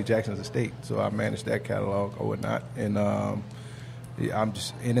of Mahalia Jackson's estate, so I manage that catalog or whatnot, and I'm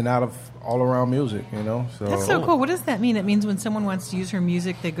just in and out of all around music, So That's so cool. What does that mean? It means when someone wants to use her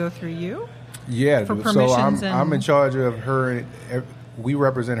music, they go through you? Yeah, For so permissions I'm in charge of her. We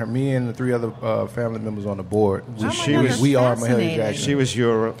represent her. Me and the 3 other family members on the board. Oh my she God, was- that's we are Mahalia fascinating. Jackson. She was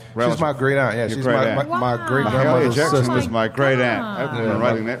your relative. She's my great aunt. Yeah, Your she's great my aunt. my great Mahalia grandmother's Jackson sister. was my great aunt. God. I've been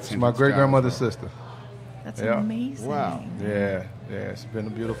writing that She's my sentence great down. grandmother's sister. That's Yeah. amazing. Wow. Yeah, it's been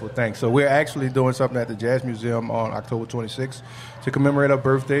a beautiful thing. So we're actually doing something at the Jazz Museum on October 26th to commemorate her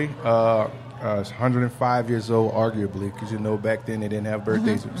birthday. It's 105 years old, arguably, because back then they didn't have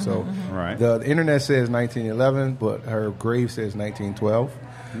birthdays. So Right. the internet says 1911, but her grave says 1912.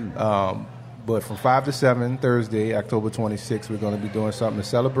 But from 5 to 7, Thursday, October 26th, we're going to be doing something to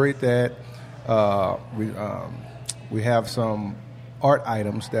celebrate that. We have some art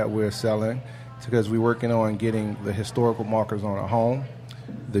items that we're selling because we're working on getting the historical markers on her home.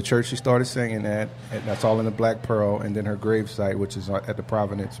 The church she started singing at, and that's all in the Black Pearl, and then her gravesite, which is at the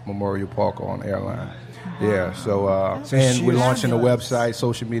Providence Memorial Park on Airline. Yeah, so and we're launching a website,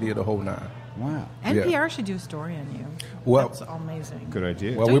 social media, the whole 9. Wow. NPR should do a story on you. Well- That's amazing. Good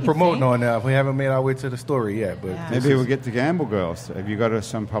idea. Well, Don't we're you promoting think? on that. We haven't made our way to the story yet, but Yeah. this Maybe is- we'll get the Gamble girls. Have you got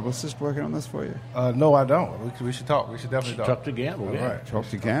some publicist working on this for you? No, I don't. We should talk. We should definitely talk. Talk to Gamble, All yeah. right. Talk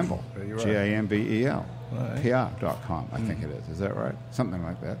to Gamble. Yeah, you're right. Gambel. right. PR.com, I think it is. Is that right? Something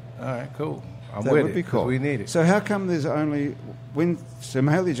like that. All right, cool. I'm That with would it. be 'cause cool. We need it. So how come there's only so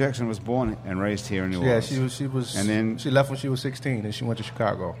Mahalia Jackson was born and raised here in New Yeah, Orleans? she was. And then- she left when she was 16, and she went to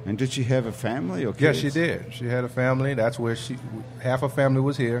Chicago. And did she have a family or Yes, kids? she did. She had a family. That's where half her family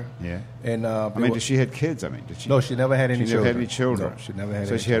was here. Yeah. And I mean, did she had kids? I mean, did she? No, she never had any She never had children. any children. No, she never had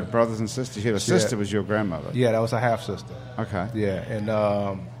So any she had children. brothers and sisters. She had a She had- sister was your grandmother. Yeah, that was her half sister. Okay. Yeah, and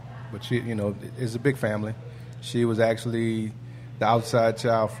but she, it's a big family. She was actually the outside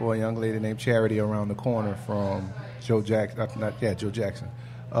child for a young lady named Charity around the corner from Joe Jackson. Joe Jackson.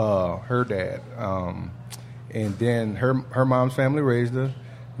 Her dad, and then her mom's family raised her.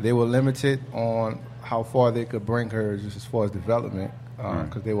 They were limited on how far they could bring her just as far as development,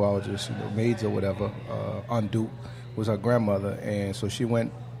 because they were all just maids or whatever. Aunt was her grandmother, and so she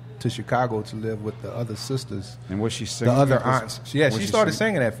went to Chicago to live with the other sisters. And was she The singing? other at this- aunts. Yeah, was she started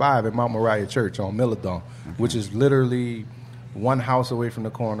singing at 5 at Mount Moriah Church on Milledon, which is literally one house away from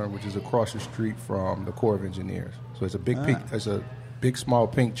the corner, which is across the street from the Corps of Engineers. So it's a big pink, it's a big small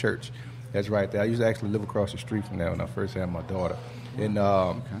pink church that's right there. I used to actually live across the street from there when I first had my daughter. And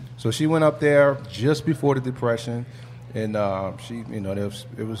so she went up there just before the Depression, and she,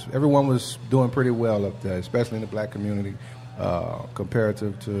 everyone was doing pretty well up there, especially in the black community.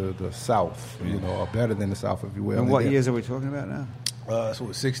 Comparative to the South, or better than the South, if you will. And what then- years are we talking about now? So it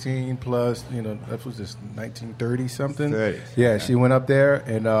was 16 plus, that was just 1930 something. 30s. Yeah, she went up there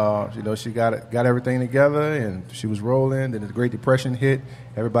and, she got everything together and she was rolling. Then the Great Depression hit.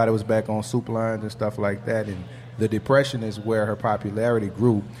 Everybody was back on soup lines and stuff like that. And the Depression is where her popularity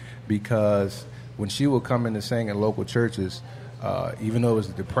grew because when she would come in to sing in local churches, even though it was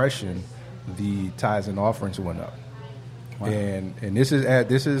the Depression, the tithes and offerings went up. Wow. And this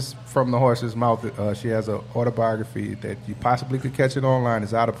is from the horse's mouth. She has an autobiography that you possibly could catch it online.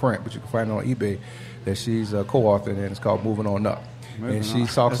 It's out of print, but you can find it on eBay. That she's co-authored, and it's called "Moving On Up."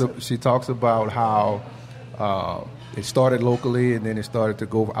 She talks about how it started locally, and then it started to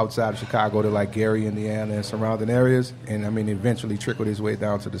go outside of Chicago to like Gary, Indiana, and surrounding areas, and eventually trickled its way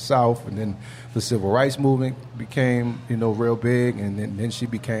down to the South. And then the Civil Rights Movement became real big, and then she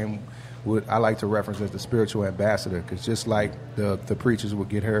became what I like to reference as the spiritual ambassador, because just like the preachers would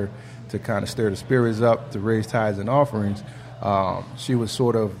get her to kind of stir the spirits up to raise tithes and offerings, she was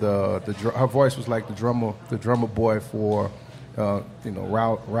sort of her voice was like the drummer boy for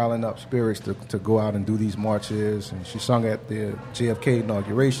riling up spirits to go out and do these marches. And she sung at the JFK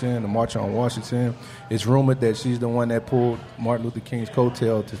inauguration, the March on Washington. It's rumored that she's the one that pulled Martin Luther King's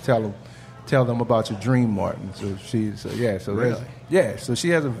coattail to tell them about your dream, Martin. So she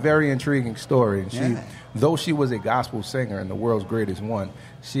has a very intriguing story. And though she was a gospel singer and the world's greatest one,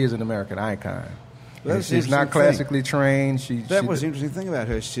 she is an American icon. She's not classically trained. That was the interesting thing about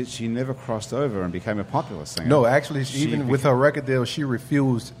her. She never crossed over and became a popular singer. No, actually, even with her record deal, she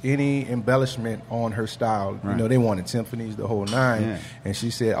refused any embellishment on her style. Right. They wanted symphonies, the whole nine. Yeah. And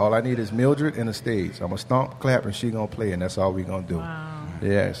she said, all I need is Mildred and a stage. I'm going to stomp, clap, and she going to play, and that's all we going to do. Wow.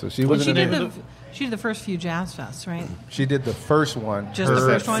 Yeah, so she was She did the first few jazz fests, right? She did the first one. Just the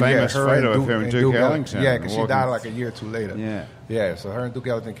first one? Famous photo of her and Duke Ellington. Yeah, because she died like a year or two later. Yeah. Yeah, so her and Duke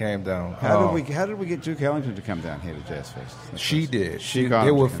Ellington came down. How did we get Duke Ellington to come down here to Jazz Fest? She did.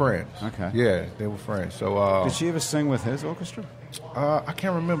 They were friends. Okay. Yeah, they were friends. So did she ever sing with his orchestra? I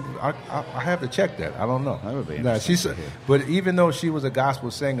can't remember. I have to check that. I don't know. That would be interesting. But even though she was a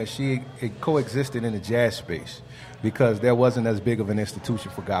gospel singer, it coexisted in the jazz space because there wasn't as big of an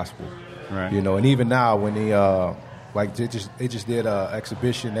institution for gospel. Right. And even now when they just did an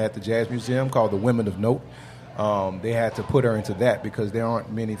exhibition at the Jazz Museum called the Women of Note. They had to put her into that because there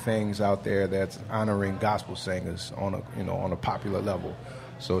aren't many things out there that's honoring gospel singers on a popular level.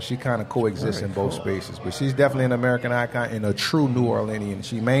 So she kind of coexists in both spaces. But she's definitely an American icon and a true New Orleanian.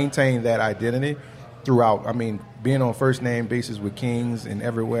 She maintained that identity throughout. I mean, being on first name basis with kings and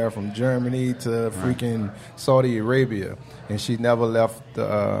everywhere from Germany to freaking Saudi Arabia, and she never left.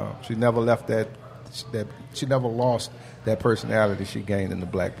 She never lost that personality she gained in the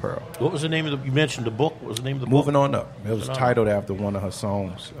Black Pearl. What was the name of the? You mentioned the book. What was the name of the book? Moving On Up. It was titled after one of her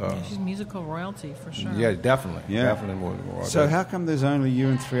songs. She's musical royalty for sure. Yeah, definitely. Yeah. Definitely musical royalty. So how come there's only you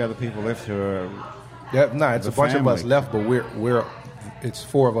and 3 other people left who are? It's a bunch of us left, but we're. It's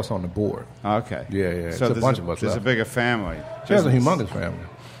 4 of us on the board. Okay. Yeah. So it's a bunch of us. There's a bigger family. She has a humongous family.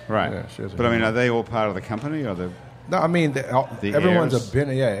 Right. Yeah, but I mean, are they all part of the company or the? No, I mean everyone's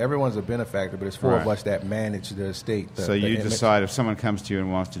heirs? everyone's a benefactor, but it's 4 of us that manage the estate. So you decide if someone comes to you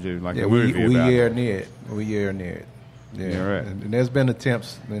and wants to do like a movie about it. We year near it. Yeah, right. And there's been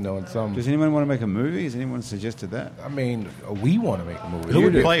attempts, in some. Does anyone want to make a movie? Has anyone suggested that? I mean, we want to make a movie. Who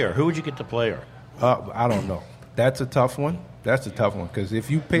would play her? Who would you get to play her? I don't know. That's a tough one. Because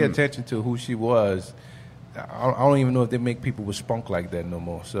if you pay attention to who she was, I don't even know if they make people with spunk like that no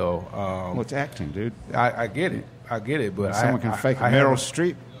more. So, well, it's acting, dude. I get it, but someone can fake Meryl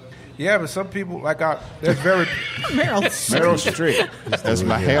Streep. Yeah, but some people that's very Meryl Streep. That's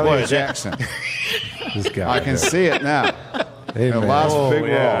Mahalia Jackson. This guy. I can see it now. Hey, the last big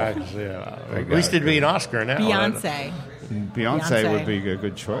role. At least it'd be an Oscar now. Beyonce would be a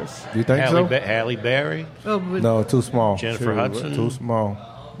good choice. Do you think so? Halle Berry? No, too small. Jennifer Hudson? Too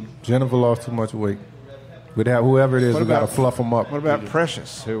small. Jennifer lost too much weight. We'd have whoever it is, we got to fluff them up. What about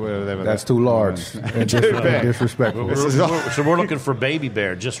Precious? That's too large and disrespectful. So we're looking for Baby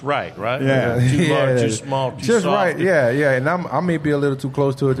Bear, just right? Yeah. Too large, too small, too just soft. right, yeah. And I may be a little too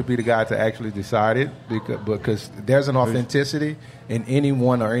close to it to be the guy to actually decide it because there's an authenticity in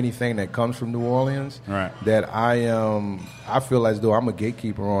anyone or anything that comes from New Orleans that I feel as though I'm a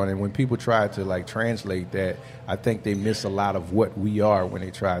gatekeeper on. And when people try to translate that, I think they miss a lot of what we are when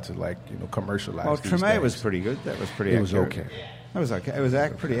they try to commercialize. Well, these Treme things. was pretty good. That was pretty. It was okay. It was okay. It was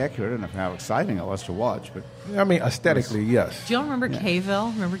pretty accurate. I don't know how exciting it was to watch, but I mean, aesthetically, yes. Do y'all remember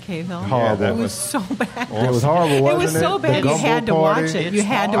K-ville? Remember K-ville? Horrible. It was so bad. It was horrible, wasn't it? It was so bad. You had to watch it. You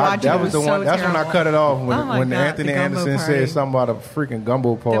had to watch it. That was the one. That's when I cut it off when God, Anthony Anderson said something about a freaking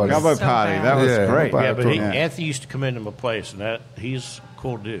gumbo party. Gumbo party. That was great. Yeah, but Anthony used to come into my place, and he's a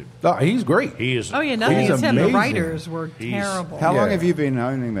cool dude. No, he's great. He is. Oh yeah, nothing against him. The amazing. writers were terrible. How long have you been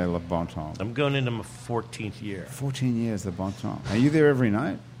owning the Le Bon Temps? I'm going into my 14th year. 14 years, the Bon Temps. Are you there every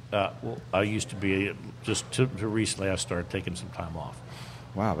night? Well, I used to be. Just to recently, I started taking some time off.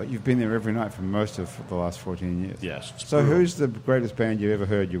 Wow, but you've been there every night for most of the last 14 years. Yes. So who's the greatest band you ever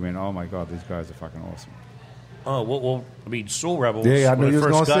heard? You went, oh my God, these guys are fucking awesome. Oh, well, I mean, Soul Rebels. Yeah, I knew you was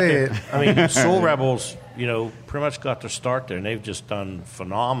going to say it. I mean, Soul Rebels, pretty much got their start there, and they've just done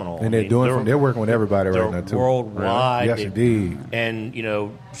phenomenal. And they're working with everybody right now, too. Worldwide. Yes, indeed. And,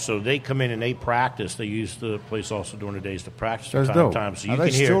 so they come in and they practice. They use the place also during the days to practice That's from dope. time to time. So are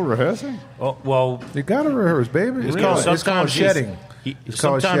they still rehearsing? Oh, well. You got to rehearse, baby. It's called shedding.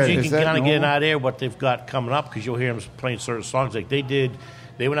 Sometimes you can kind of get an idea of what they've got coming up because you'll hear them playing certain songs. Like they did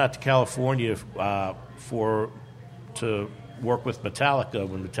They went out to California to work with Metallica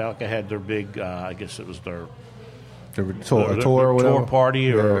when Metallica had their big, I guess it was their tour or whatever. Tour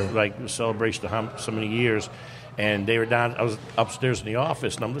party or like a celebration of so many years. And they were down. I was upstairs in the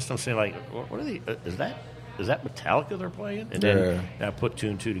office, and I'm listening. I'm saying, like, what are they? Is that Metallica they're playing? And then I put 2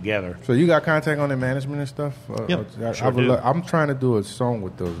 and 2 together. So you got contact on their management and stuff? Yep, sure do. I'm trying to do a song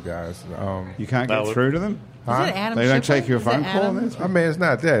with those guys. You can't get through to them? Is it Adam They don't Shipley? take your Is it phone call? Adam? I mean, it's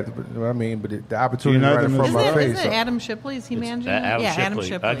not that. But, I mean, but the opportunity know right in them front of my Isn't face. it Adam Shipley? Is he managing? Adam Yeah, Shipley. Adam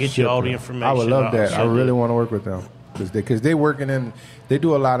Shipley. I'll get you all the information. I would love that. I I'll really send want to work with them because they working in. They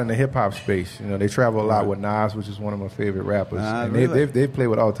do a lot in the hip hop space. You know, they travel a lot with Nas, which is one of my favorite rappers. And really? they play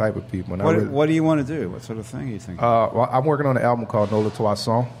with all type of people. And What do you want to do? What sort of thing are you thinking? well, I'm working on an album called Nola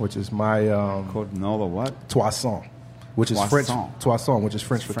Toisson, which is my Called Nola what? Toisson, which is French. Toisson, which is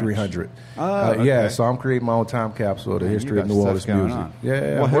French for 300. Okay. Yeah, so I'm creating my own time capsule of the history of New Orleans music.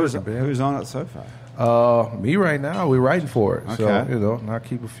 Yeah, Well, I'm working, man. who's on it so far? Me right now. We're writing for it, so Okay. I'll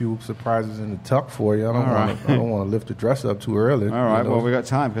keep a few surprises in the tuck for you. I right. don't want to lift the dress up too early. All right. you know. Well, we got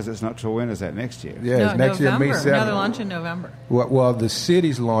time because it's not till when is that next year? Yeah, No, it's next November. year, May 7th. Another launch in November. Well, the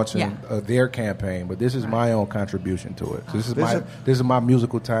city's launching Yeah. their campaign, but this is my own contribution to it. So this is my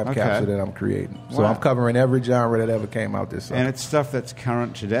musical time Okay. capsule that I'm creating. So Wow. I'm covering every genre that ever came out this summer. And it's stuff that's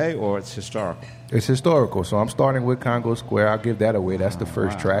current today or it's historical? It's historical, so I'm starting with Congo Square. I'll give that away. That's the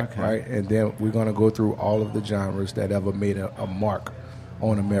first track, okay. right? And then we're going to go through all of the genres that ever made a mark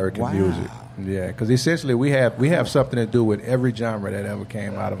on American music. Yeah, because essentially we have something to do with every genre that ever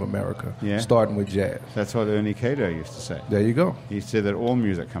came out of America, starting with jazz. That's what Ernie Cato used to say. There you go. He said that all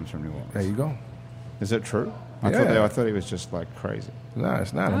music comes from New Orleans. There you go. Is it true? I thought he was just like crazy. No,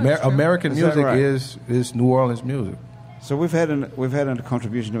 it's not. No, it's true. American Is that music right? is New Orleans music. So we've had a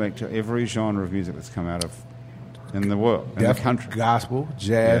contribution to make to every genre of music that's come out of in the world, in the country. Gospel,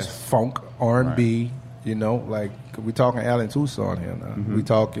 jazz, Yes. funk, R&B. You know, like we talking Allen Toussaint here now. Mm-hmm. We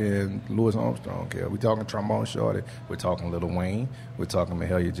talking Louis Armstrong here. We talking Trombone Shorty. We're talking Lil Wayne. We're talking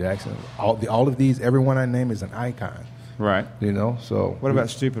Mahalia Jackson. All of these, everyone I name is an icon. Right. You know, so What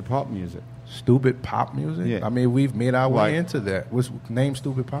about stupid pop music? stupid pop music? Yeah. I mean, we've made our Like- way into that. Name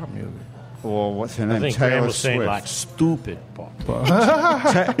stupid pop music. Or what's her name? I think Taylor Graham was saying Swift. like stupid pop.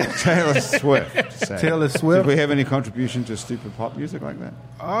 Taylor Swift. say. Taylor Swift? Did we have any contribution to stupid pop music like that?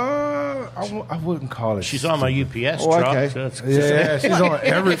 I wouldn't call it. She's on my UPS Oh, truck. okay. So it's- Yeah, she's on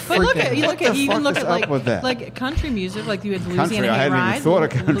every But look at freaking. you even look fuck at is up with that? like country music, like you had Country, Louisiana I hadn't even Hayride. thought of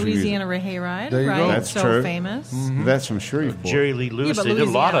country Louisiana Hayride, There you right? go. That's so true. famous. That's from Shreveport. Jerry Lee Lewis. but They did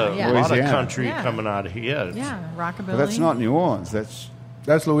a lot of Louisiana, country Yeah. coming out of here. Yeah, rockabilly. But that's not New Orleans.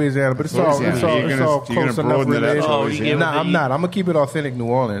 That's Louisiana, but it's Louisiana. all You're gonna close enough broaden it out to related. Oh, you Louisiana? give Nah, it the- I'm not. I'm gonna keep it authentic New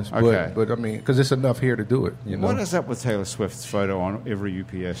Orleans, Okay. but I mean, because it's enough here to do it. You know, What is up with Taylor Swift's photo on every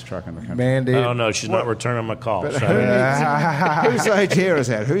UPS truck in the country? man? I don't know. She's not returning my call. But So. whose idea is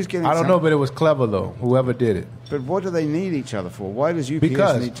that? Who's getting? I don't know, but it was clever though. Whoever did it, But what do they need each other for? Why does UPS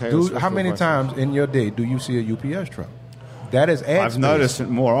because need Taylor dude, Swift? how for many photos? times in your day do you see a UPS truck? That is ad I've space. noticed it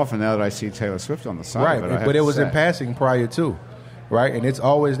more often now that I see Taylor Swift on the side. right? of it, I have But it to was in say. passing prior to, right? And it's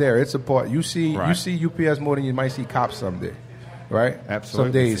always there. It's a part. You see Right. UPS more than you might see cops someday, right?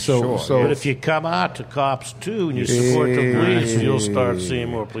 Absolutely, Some days. for sure. But if you come out to cops too and you support the police, you'll start seeing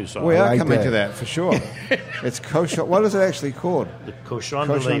more police We officers. are like coming that. to that for sure. It's Cochon. What is it actually called? The Cochon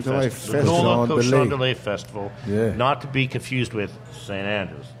Cochon de de Lay Festival. The Nola Festival. Cochon de Lay Festival. Yeah. Not to be confused with St.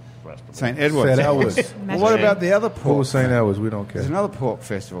 Andrews Festival. St. Edward's. St. Edward's. Well, what about the other Who pork? was saying that was? We don't care. There's another pork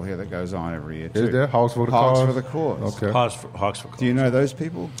festival here that goes on every year too. Is there Hogs for the Hogs Cause? for the Cause. Okay. Hawks for Do you know those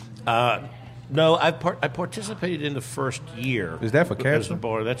people? No, I participated in the first year. Is that for as the cancer?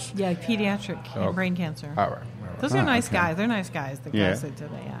 board. That's Yeah, pediatric brain cancer. All right. Those are nice guys. They're nice guys. The Yeah. guys that did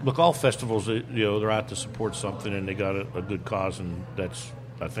it. Yeah. look. All festivals, they're out to support something, and they got a good cause, and that's.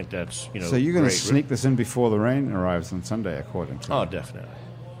 I think that's So you're going to great. sneak this in before the rain arrives on Sunday, according to. Oh, definitely.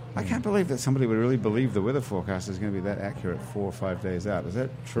 I can't believe that somebody would really believe the weather forecast is going to be that accurate 4 or 5 days out. Is that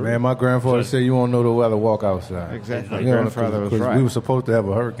true? Man, my grandfather said you won't know the weather, walk outside. Exactly. You know, Grandfather was 'cause right. We were supposed to have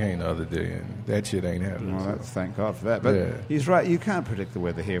a hurricane the other day, and that shit ain't happening. Well, that's, thank God for that. But Yeah. he's right. You can't predict the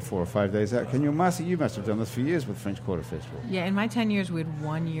weather here 4 or 5 days out. Can you, Marcy? You must have done this for years with French Quarter Festival. Yeah, in my 10 years, we had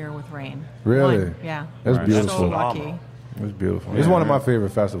 1 year with rain. Really? One. Yeah. That's Right. beautiful. So lucky. It's beautiful. It's one of my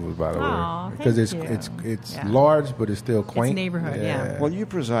favorite festivals, by the Aw, way, because thank it's you. it's Yeah. large, but it's still quaint. neighborhood, yeah. Well, you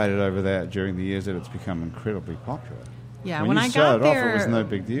presided over that during the years that it's become incredibly popular. Yeah, When you I started got off, there, it was no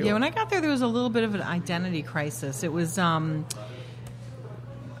big deal. Yeah, when I got there was a little bit of an identity crisis. It was, I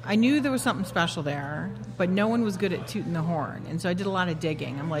knew there was something special there, but no one was good at tooting the horn, and so I did a lot of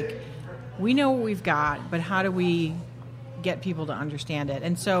digging. I'm like, we know what we've got, but how do we get people to understand it.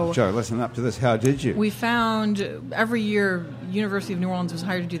 And so, Joe, listen up to this. How did you? we found every year University of New Orleans was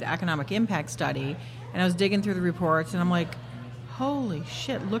hired to do the economic impact study, and I was digging through the reports, and I'm like, holy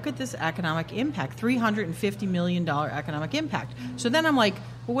shit, look at this economic impact, $350 million economic impact. So then I'm like,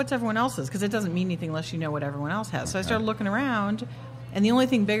 well, what's everyone else's? Because it doesn't mean anything unless you know what everyone else has. So I started looking around, and the only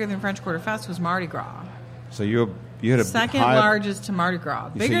thing bigger than French Quarter Fest was Mardi Gras. So you had a Second higher, largest to Mardi Gras.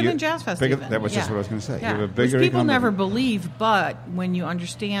 Bigger than Jazz Fest even. That was just what I was going to say. Yeah. You have a bigger Which people economic- never believe, but when you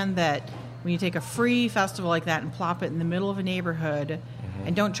understand that when you take a free festival like that and plop it in the middle of a neighborhood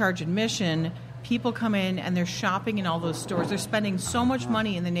and don't charge admission, people come in and they're shopping in all those stores. They're spending so much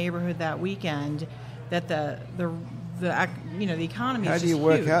money in the neighborhood that weekend that the economy How is do you just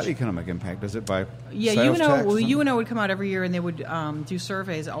work huge. out the economic impact? Is it by Yeah, sales tax? UNO would come out every year and they would do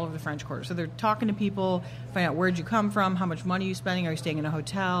surveys all over the French Quarter. So they're talking to people, find out where'd you come from, how much money are you spending, are you staying in a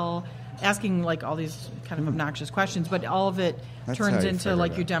hotel, asking like all these kind of obnoxious questions, but all of it That's how turns you into figure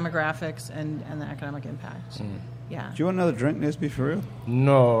like it your demographics and the economic impact. Yeah. Do you want another drink, Nisby, for real?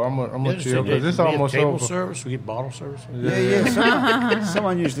 No, I'm a chill because it's we have almost table over. service. We get bottle service.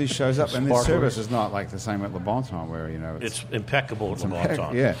 Someone usually shows up, and the Sparkling. service is not like the same at Le Bon Ton, where It's impeccable at the heck, Bon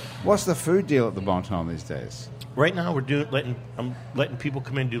Ton. yeah. What's the food deal at the Bon Ton these days? Right now, I'm letting people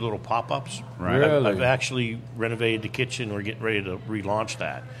come in and do little pop-ups. Right. I've actually renovated the kitchen. We're getting ready to relaunch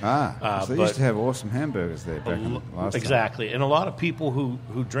that. So they but- used to have awesome hamburgers there back in last time. Exactly, and a lot of people who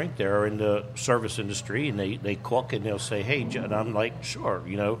drink there are in the service industry, and they cook, and they'll say, "Hey," and I'm like, "Sure,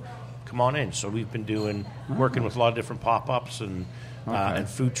 come on in." So we've been working with a lot of different pop-ups and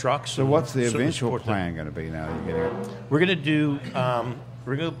food trucks. So what's the and certainly eventual support them. plan going to be now that you're getting it? We're going to do.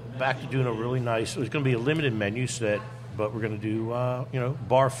 We're going to go back to doing a really nice. It's going to be a limited menu set, but we're going to do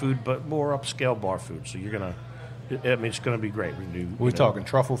bar food, but more upscale bar food. So you're going to. I mean, it's going to be great. We can do. We're talking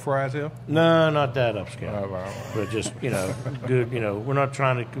truffle fries here. No, not that upscale. Right. But just good. We're not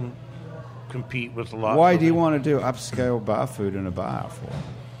trying to compete with a lot. Why do you want to do upscale bar food in a bar for?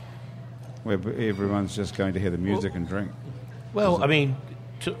 Where everyone's just going to hear the music and drink. Well, I mean,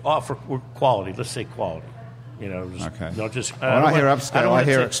 to offer quality. Let's say quality. Okay. Don't just. When I hear don't upscale, I wanna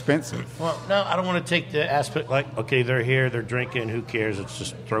hear take- expensive. Well, no, I don't want to take the aspect like, okay, they're here, they're drinking, who cares? Let's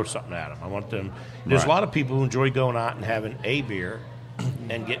just throw something at them. I want them. There's Right. a lot of people who enjoy going out and having a beer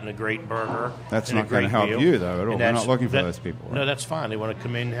and getting a great burger. That's and a not gonna great help meal. you, though, at all. And We're that's- not looking for those people, right? No, that's fine. They want to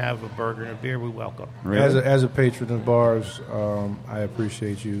come in and have a burger and a beer. We welcome. Really? As a patron of bars, I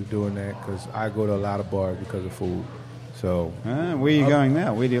appreciate you doing that because I go to a lot of bars because of food. So Where are you going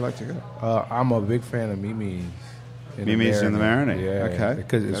now? Where do you like to go? I'm a big fan of Mimi's. Mimi's in the Marinade. Yeah, Okay.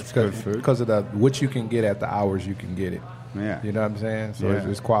 Because That's good food. Because of what you can get at the hours you can get it. Yeah. You know what I'm saying? So Yeah.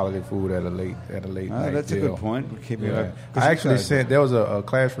 it's quality food at a late night. That's deal. a good point. We'll keep it Yeah. up. 'Cause I you actually guys- sent. There was a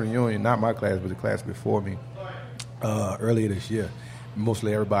class reunion, not my class, but the class before me, earlier this year.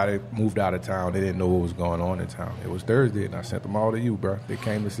 Mostly everybody moved out of town. They didn't know what was going on in town. It was Thursday, and I sent them all to you, bro. They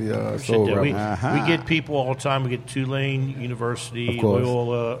came to see Soul Shit, we, Rebel. we get people all the time. We get Tulane University, Of course.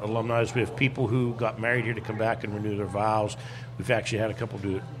 Loyola alumni. We have people who got married here to come back and renew their vows. We've actually had a couple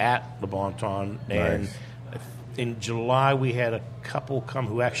do it at Le Bon Ton. And Nice. in July, we had a couple come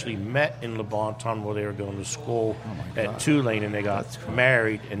who actually met in Le Bon Ton while they were going to school at Tulane, and they got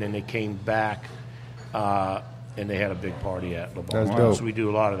married, and then they came back. And they had a big party at Le Bon That's Ton. dope. So we do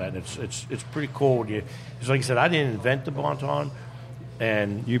a lot of that, and it's pretty cool. It's like I said, I didn't invent the Bon Ton,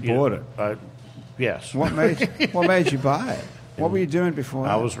 and You bought it. Yes. What made you buy it? What were you doing before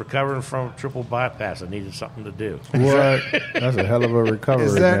I that? was recovering from a triple bypass. I needed something to do. What? That's a hell of a recovery.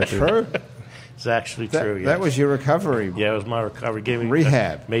 Is that method. true? It's actually That, true. Yes. that was your recovery. Yeah, it was my recovery. Gave me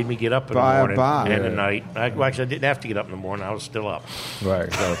Rehab. Made me get up in By a the morning bar. and Yeah. at night. Well, actually, I didn't have to get up in the morning. I was still up.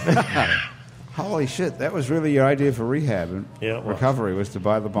 Right. So, Holy shit, that was really your idea for rehab and Yeah, it was. recovery was to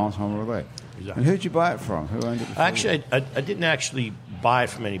buy the Bon Ton Relais. Exactly. And who'd you buy it from? Who owned it before? Actually, I didn't actually buy it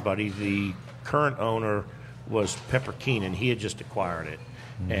from anybody. The current owner was Pepper Keenan. He had just acquired it.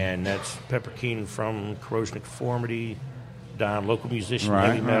 And that's Pepper Keenan from Corrosion of Conformity, down local musician, Right,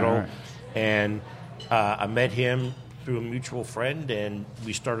 heavy metal. right. And I met him through a mutual friend, and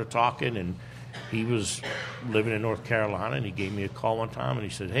we started talking, and he was living in North Carolina, and he gave me a call one time, and he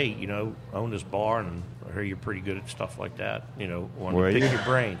said, hey, I own this bar, and I hear you're pretty good at stuff like that. Want Were to pick you? your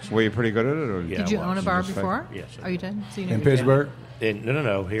brains. Were you pretty good at it? Or Yeah. Did you I own a was. bar Just before? Yes, I Oh, you did? So you in never- Pittsburgh? And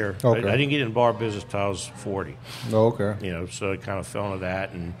no, here. Okay. I didn't get in bar business till I was 40. Oh, okay. So I kind of fell into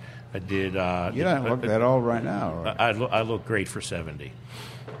that, and I did. You don't look that old right now. Or? I look great for 70.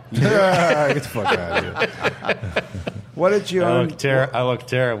 Get the fuck out of here. What did you I own? look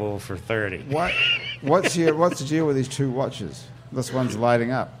terrible for 30. What's the deal with these two watches? This one's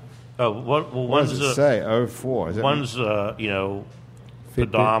lighting up. What one's does it say? 04. Is it one's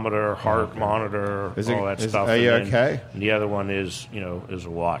pedometer, heart monitor, all that stuff. Are you okay? And the other one is a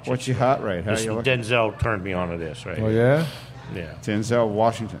watch. What's your heart rate? How are you looking? Denzel turned me on to this, right? Oh, yeah? Yeah. Denzel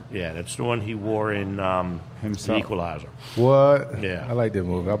Washington. Yeah, that's the one he wore in Himself. The Equalizer. What? Yeah. I like that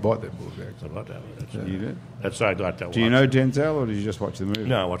movie. I bought that movie, I actually. love that one. You did? That's why I got that one. Do you know Denzel, or did you just watch the movie?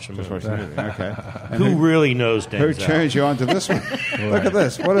 No, I watched the movie. Just watch the movie. Okay. And Who really knows Denzel? who turned you on to this one? Look at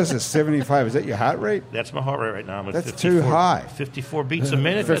this. What is this? 75. Is that your heart rate? That's my heart rate right now. I'm at That's 54, too high. 54 beats a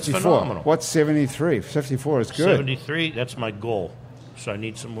minute. 54. That's phenomenal. What's 73? 54 is good. 73. That's my goal. So I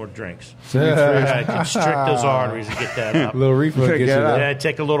need some more drinks. Yeah. I constrict those arteries and get that up. A little reefer Gotta gets get you up. Then there. I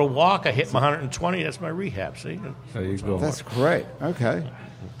take a little walk. I hit my 120. That's my rehab. See? There you go. That's great. Okay.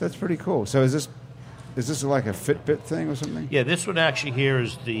 That's pretty cool. So is this like a Fitbit thing or something? Yeah, this one actually here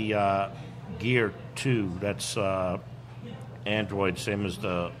is the Gear 2. That's Android, same as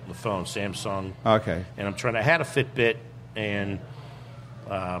the phone, Samsung. Okay. And I had a Fitbit, and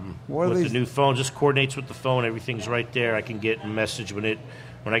What are with these? the new phone, just coordinates with the phone. Everything's right there. I can get a message when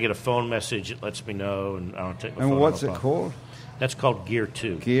I get a phone message, it lets me know, and I don't take my phone. And what's out it of my called? That's called Gear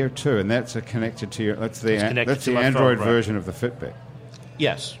 2. Gear 2, and that's connected to your. That's the It's connected that's to the my Android phone, right. version of the Fitbit.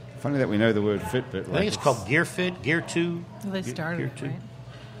 Yes. Funny that we know the word Fitbit. I think it's called Gear Fit, Gear 2. They started Gear it, 2. right?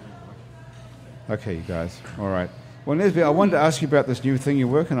 Okay, you guys. All right. Well, Nesby, I wanted to ask you about this new thing you're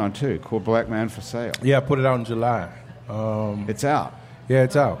working on too, called Black Man for Sale. Yeah, I put it out in July. It's out. Yeah,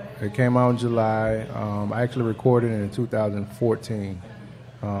 it's out. It came out in July. I actually recorded it in 2014.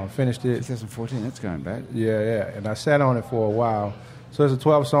 Finished it. 2014. That's going back. Yeah. And I sat on it for a while. So it's a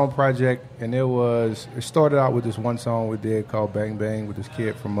 12-song project, and it started out with this one song we did called Bang Bang with this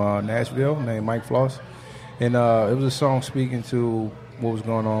kid from Nashville named Mike Floss. And it was a song speaking to what was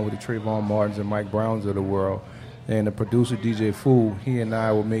going on with the Trayvon Martins and Mike Browns of the world. And the producer, DJ Fool, he and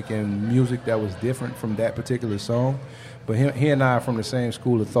I were making music that was different from that particular song. But he and I are from the same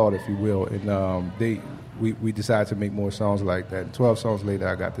school of thought, if you will. And we decided to make more songs like that. And 12 songs later,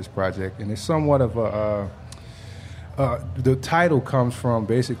 I got this project. And it's somewhat of the title comes from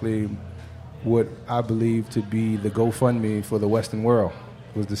basically what I believe to be the GoFundMe for the Western world,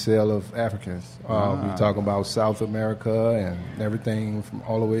 was the sale of Africans. We're talking about South America and everything from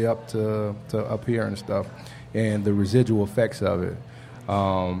all the way up to up here and stuff, and the residual effects of it.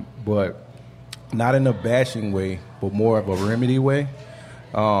 But not in a bashing way, but more of a remedy way.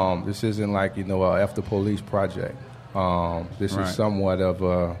 This isn't like, a F the Police project. This Right. is somewhat of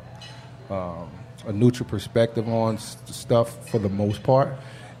a neutral perspective on stuff for the most part.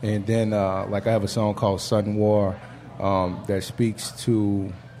 And then, like I have a song called Sun War that speaks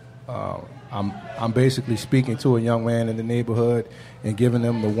to, I'm basically speaking to a young man in the neighborhood and giving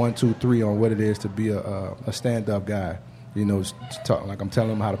them the 1, 2, 3 on what it is to be a stand-up guy. Like I'm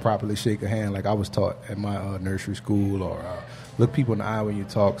telling them how to properly shake a hand, like I was taught at my nursery school, or look people in the eye when you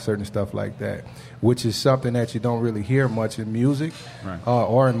talk, certain stuff like that, which is something that you don't really hear much in music, Right.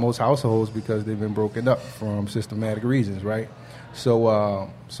 Or in most households because they've been broken up from systematic reasons, right? So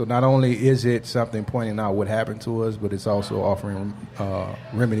not only is it something pointing out what happened to us, but it's also offering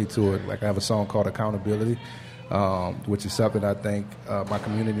remedy to it. Like I have a song called Accountability, which is something I think my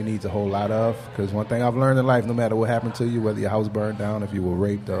community needs a whole lot of. Because one thing I've learned in life, no matter what happened to you, whether your house burned down, if you were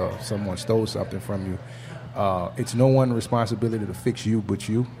raped, or someone stole something from you, it's no one's responsibility to fix you but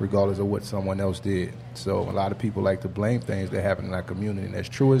you, regardless of what someone else did. So a lot of people like to blame things that happen in our community. And as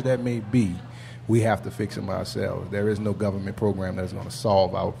true as that may be, we have to fix them ourselves. There is no government program that's going to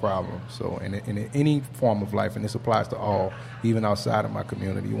solve our problems. So in any form of life, and this applies to all, even outside of my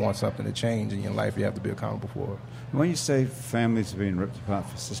community, you want something to change in your life, you have to be accountable for it. When you say families have been ripped apart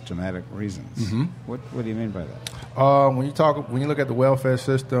for systematic reasons, what do you mean by that? When you look at the welfare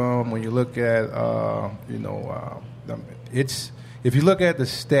system, when you look at if you look at the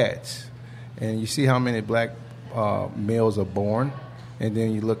stats and you see how many black males are born, and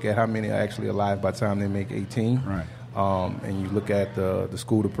then you look at how many are actually alive by the time they make 18, Right. And you look at the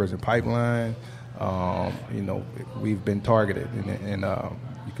school to prison pipeline, we've been targeted, and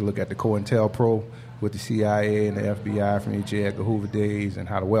you can look at the COINTELPRO with the CIA and the FBI from the J. Edgar Hoover days, and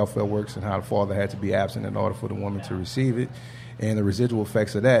how the welfare works, and how the father had to be absent in order for the woman to receive it, and the residual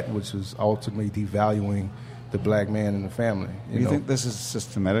effects of that, which was ultimately devaluing the black man in the family. Do you think this is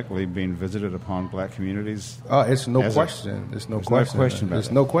systematically being visited upon black communities? It's no As a- question. There's no there's no question. question about There's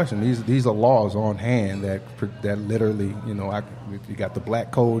that. no question. These are laws on hand that literally, you got the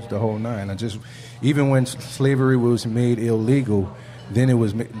black codes, the whole nine. Even when slavery was made illegal, then it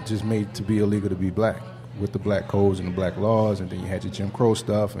was just made to be illegal to be black. with the black codes and the black laws, and then you had your Jim Crow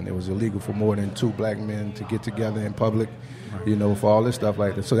stuff, and it was illegal for more than 2 black men to get together in public, for all this stuff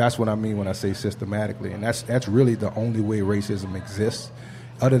like that. So that's what I mean when I say systematically, and that's really the only way racism exists.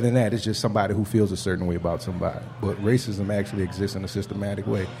 Other than that, it's just somebody who feels a certain way about somebody. But racism actually exists in a systematic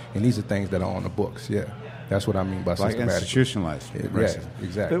way, and these are things that are on the books, That's what I mean by like systematic. Institutionalized racism. Yeah,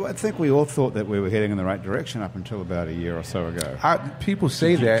 exactly. But I think we all thought that we were heading in the right direction up until about a year or so ago. People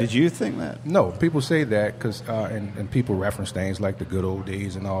say that. Did you think that? No, people say that because, and people reference things like the good old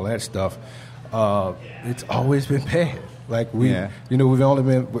days and all that stuff. It's always been bad. Like we've only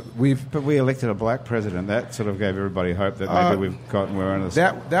been But we elected a black president. That sort of gave everybody hope that maybe we're in a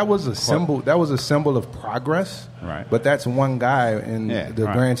that was a symbol. That was a symbol of progress. Right. But that's one guy in the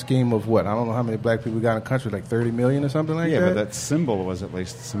grand scheme of what? I don't know how many black people we got in the country, like 30 million or something like that. Yeah, but that symbol was at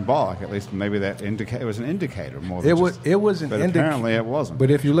least symbolic. At least maybe that it was an indicator more than it was an indicator. But apparently it wasn't. But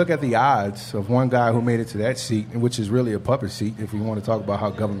if you look at the odds of one guy who made it to that seat, which is really a puppet seat, if we want to talk about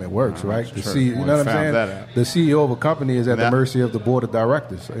how government works, right? You know what I'm saying? The CEO of a company is at the mercy of the board of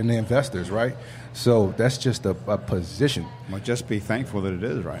directors and the investors, right? So that's just a position. Well, just be thankful that it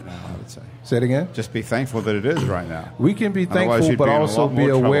is right now, I would say. Say it again? Just be thankful that it is right now. We can be thankful, but also be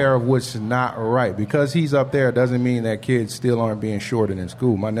aware of what's not right. Because he's up there doesn't mean that kids still aren't being shorted in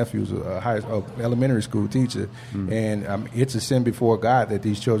school. My nephew's a elementary school teacher, and it's a sin before God that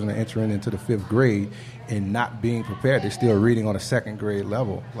these children are entering into the 5th grade and not being prepared. They're still reading on a 2nd grade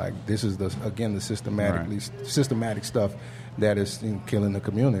level. Like, this is, the systematic stuff that is killing the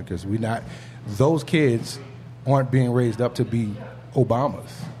community, because those kids aren't being raised up to be Obamas.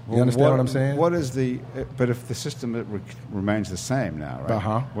 You understand what I'm saying? But if the system remains the same now,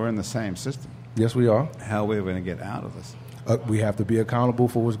 right? We're in the same system. Yes, we are. How are we going to get out of this? We have to be accountable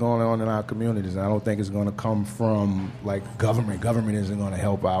for what's going on in our communities. And I don't think it's going to come from, like, government. Government isn't going to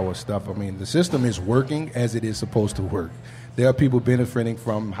help our stuff. I mean, the system is working as it is supposed to work. There are people benefiting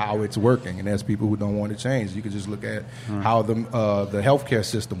from how it's working, and there's people who don't want to change. You can just look at how the healthcare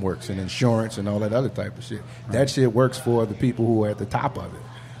system works and insurance and all that other type of shit. Right. That shit works for the people who are at the top of it,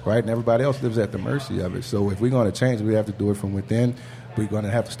 right? And everybody else lives at the mercy of it. So if we're going to change, we have to do it from within. We're going to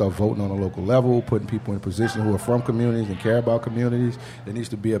have to start voting on a local level, putting people in a position who are from communities and care about communities. There needs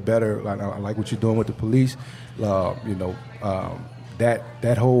to be a better, I like what you're doing with the police. That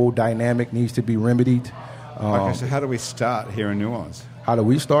whole dynamic needs to be remedied. Okay, so how do we start here in New Orleans? How do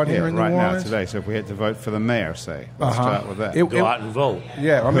we start here in New Orleans? Right now, today. So if we had to vote for the mayor, say, let's start with that. Go out and vote.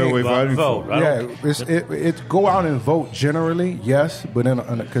 Yeah, I mean, who are we voting for? It's go out and vote generally, yes, but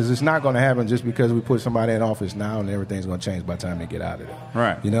because it's not going to happen just because we put somebody in office now and everything's going to change by the time they get out of there.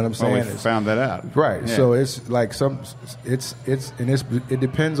 Right. You know what I'm saying? Well, we found that out. Right. Yeah. So it's like it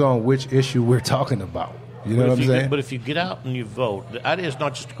depends on which issue we're talking about. You know what I'm saying? But if you get out and you vote, the idea is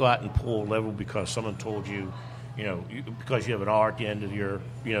not just to go out and pull a level because someone told you, because you have an R at the end of your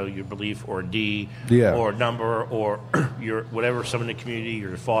belief, or a D, or a number, or your whatever, someone in the community,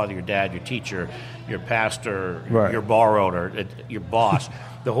 your father, your dad, your teacher, your pastor, your bar owner, your boss.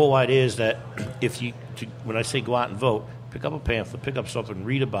 The whole idea is that when I say go out and vote, pick up a pamphlet, pick up something,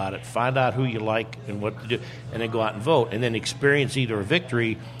 read about it, find out who you like and what to do, and then go out and vote, and then experience either a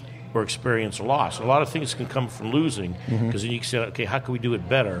victory or experience a loss. A lot of things can come from losing, because then you can say, okay, how can we do it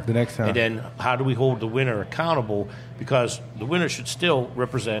better the next time? And then how do we hold the winner accountable? Because the winner should still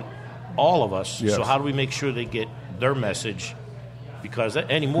represent all of us. Yes. So how do we make sure they get their message? Because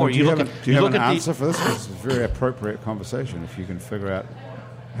anymore, do you have an answer for this? It's a very appropriate conversation if you can figure out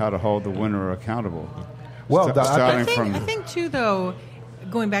how to hold the winner accountable. Well, I think too, though,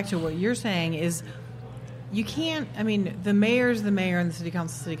 going back to what you're saying is, you can't, the mayor's the mayor and the city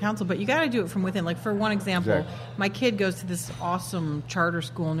council, but you got to do it from within. Like, for one example, my kid goes to this awesome charter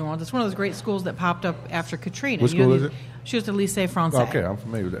school in New Orleans. It's one of those great schools that popped up after Katrina. What school is it? She goes to Lycée Français. Okay, I'm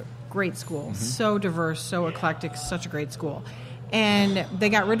familiar with that. Great school. So diverse, so eclectic, such a great school. And they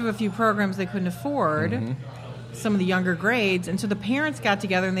got rid of a few programs they couldn't afford, some of the younger grades, and so the parents got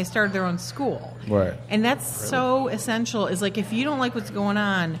together and they started their own school. Right. And that's so essential. Is like, if you don't like what's going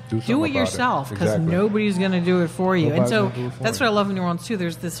on, do it yourself, because nobody's going to do it for you. And so that's what I love in New Orleans too.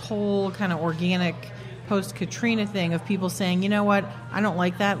 There's this whole kind of organic post-Katrina thing of people saying, you know what, I don't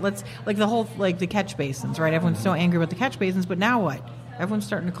like that. Let's, like the whole, like the catch basins, right? Everyone's so angry about the catch basins, but now what? Everyone's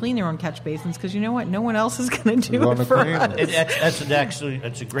starting to clean their own catch basins, because you know what? No one else is going to do it for us. That's a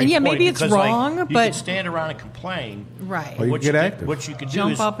great point. Yeah, maybe it's wrong, you but can stand around and complain. Right. Well, What you could do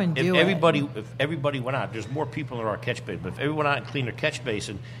Jump is, up and do if everybody went out, there's more people in our catch basin, but if everyone went out and cleaned their catch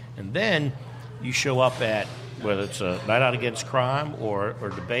basin, and then you show up at, whether it's a night out against crime or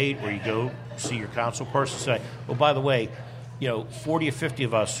debate, or you go see your council person, say, oh, by the way, 40 or 50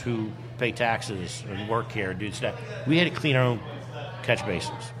 of us who pay taxes and work here, do stuff, we had to clean our own catch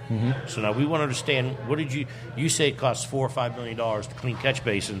basins. Mm-hmm. So now we want to understand, what did you say it costs $4 or $5 million to clean catch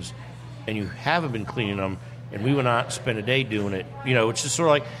basins, and you haven't been cleaning them, and we went out and spent a day doing it. It's just sort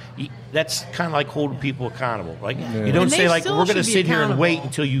of like, that's kind of like holding people accountable. Like, you don't say, like, we're going to sit here and wait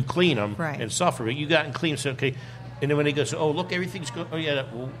until you clean them and suffer. But you got and clean, so, okay. And then when they go, oh, look, everything's good. Oh, yeah,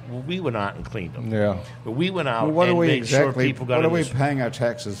 well, we went out and cleaned them. Yeah. But we went out and made sure people got What are we paying our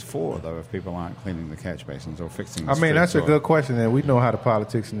taxes for, though, if people aren't cleaning the catch basins or fixing the streets? That's a good question, and we know how the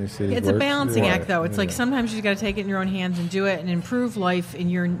politics in this city It's works. a balancing act, though. It's like sometimes you got to take it in your own hands and do it and improve life in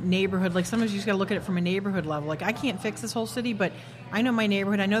your neighborhood. Like sometimes you just got to look at it from a neighborhood level. Like I can't fix this whole city, but I know my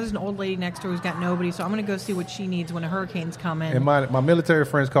neighborhood. I know there's an old lady next door who's got nobody, so I'm going to go see what she needs when a hurricane's come in. And my military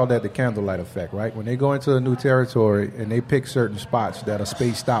friends call that the candlelight effect, right? When they go into a new territory and they pick certain spots that are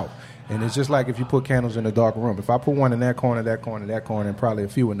spaced out. And it's just like if you put candles in a dark room. If I put one in that corner, and probably a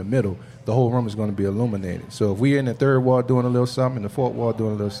few in the middle, the whole room is going to be illuminated. So if we're in the third wall doing a little something, in the fourth wall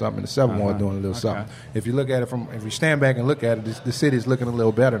doing a little something, in the seventh wall doing a little something. If you look at it if you stand back and look at it, the city is looking a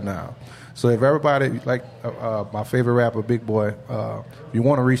little better now. So if everybody, like my favorite rapper, Big Boy, if you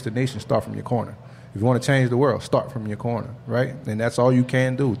want to reach the nation, start from your corner. If you want to change the world, start from your corner, right? And that's all you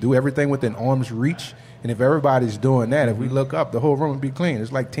can do. Do everything within arm's reach. And if everybody's doing that, if we look up, the whole room would be clean.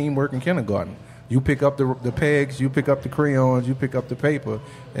 It's like teamwork in kindergarten. You pick up the pegs, you pick up the crayons, you pick up the paper.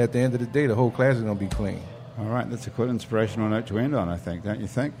 At the end of the day, the whole class is going to be clean. All right, that's a good inspirational note to end on, I think, don't you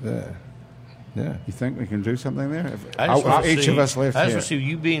think? Yeah. You think we can do something there? If each of us left here. I just want to see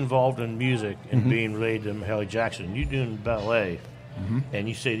you be involved in music and being related to Mahalia Jackson. You doing ballet, and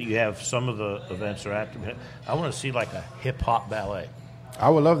you say that you have some of the events are active. I want to see like a hip-hop ballet. I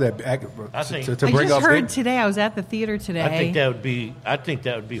would love that to bring I just up heard today. I was at the theater today. I think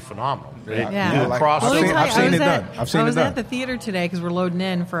that would be phenomenal. Yeah. I've seen it done. I was at the theater today because we're loading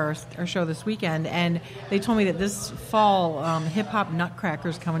in for our show this weekend, and they told me that this fall Hip Hop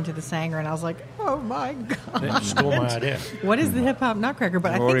Nutcracker's coming to the Sanger, and I was like, oh my god, they stole my idea. What is the Hip Hop Nutcracker?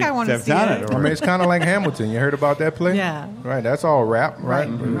 But I think I want to see it. I mean, it's kind of like Hamilton. You heard about that play? Yeah. Right. That's all rap, right?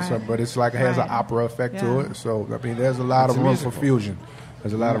 Right. But it's like it has an opera effect to it. So I mean, there's a lot of room for fusion.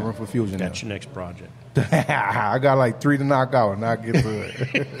 There's a lot of room for fusion. That's your next project. I got like 3 to knock out and not get to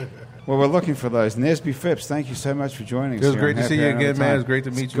it. Well, we're looking for those. Nesby Phipps, thank you so much for joining us. It was great to see you again, man. It was great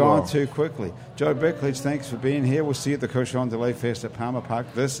to meet you all. It's gone too quickly. Joe Beckledge, thanks for being here. We'll see you at the Cochon de Lay Fest at Palmer Park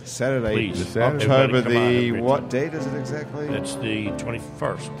this Saturday. Please. October the... What date is it exactly? It's the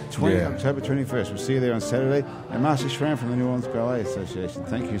 21st. October 21st. We'll see you there on Saturday. And Marcia Schramm from the New Orleans Ballet Association,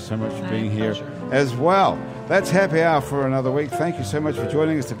 thank you so much for being here as well. That's Happy Hour for another week. Thank you so much for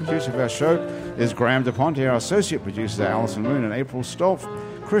joining us. The producer of our show is Graham DePonte. Our associate producers are Alison Moon and April Stolf.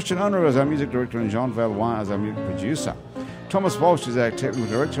 Christian Unruh is our music director and Jean Valois is our music producer. Thomas Walsh is our technical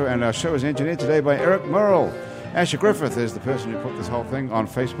director, and our show is engineered today by Eric Murrell. Asher Griffith is the person who put this whole thing on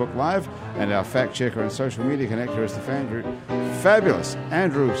Facebook Live, and our fact checker and social media connector is the fabulous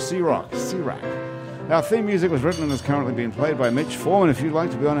Andrew Cirac. Our theme music was written and is currently being played by Mitch Foreman. If you'd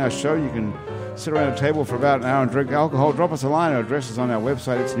like to be on our show, you can sit around a table for about an hour and drink alcohol. Drop us a line. Our address is on our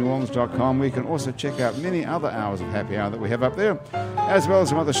website. It's neworleans.com. We can also check out many other hours of Happy Hour that we have up there, as well as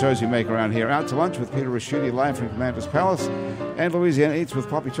some other shows we make around here. Out to Lunch with Peter Raschuti, live from Commander's Palace, and Louisiana Eats with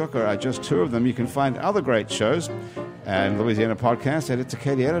Poppy Chucker are just 2 of them. You can find other great shows and Louisiana podcasts at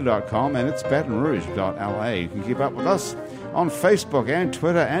itsacadiana.com and it's batonrouge.la. You can keep up with us on Facebook and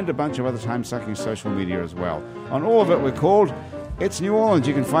Twitter and a bunch of other time-sucking social media as well. On all of it, we're called It's New Orleans.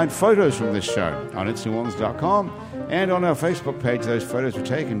 You can find photos from this show on itsneworleans.com, and on our Facebook page, those photos were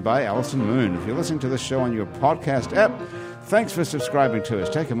taken by Alison Moon. If you're listening to this show on your podcast app, thanks for subscribing to us.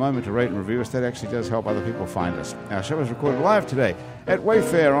 Take a moment to rate and review us. That actually does help other people find us. Our show is recorded live today at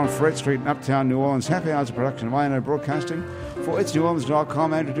Wayfair on Freret Street in Uptown New Orleans. Happy Hours of production of INO Broadcasting. For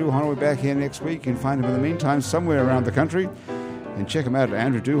itsneworleans.com, Andrew Duhon will be back here next week. You can find him in the meantime somewhere around the country. And check him out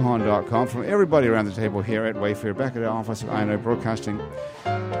at andrewduhon.com. From everybody around the table here at Wayfair, back at our office at INO Broadcasting.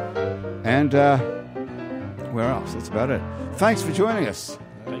 And where else? That's about it. Thanks for joining us.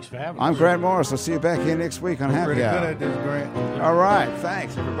 Thanks for having us. I'm Grant Morris. I'll see you back here next week on Happy Hour. Pretty good at this, Grant. All right.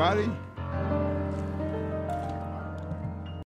 Thanks, everybody.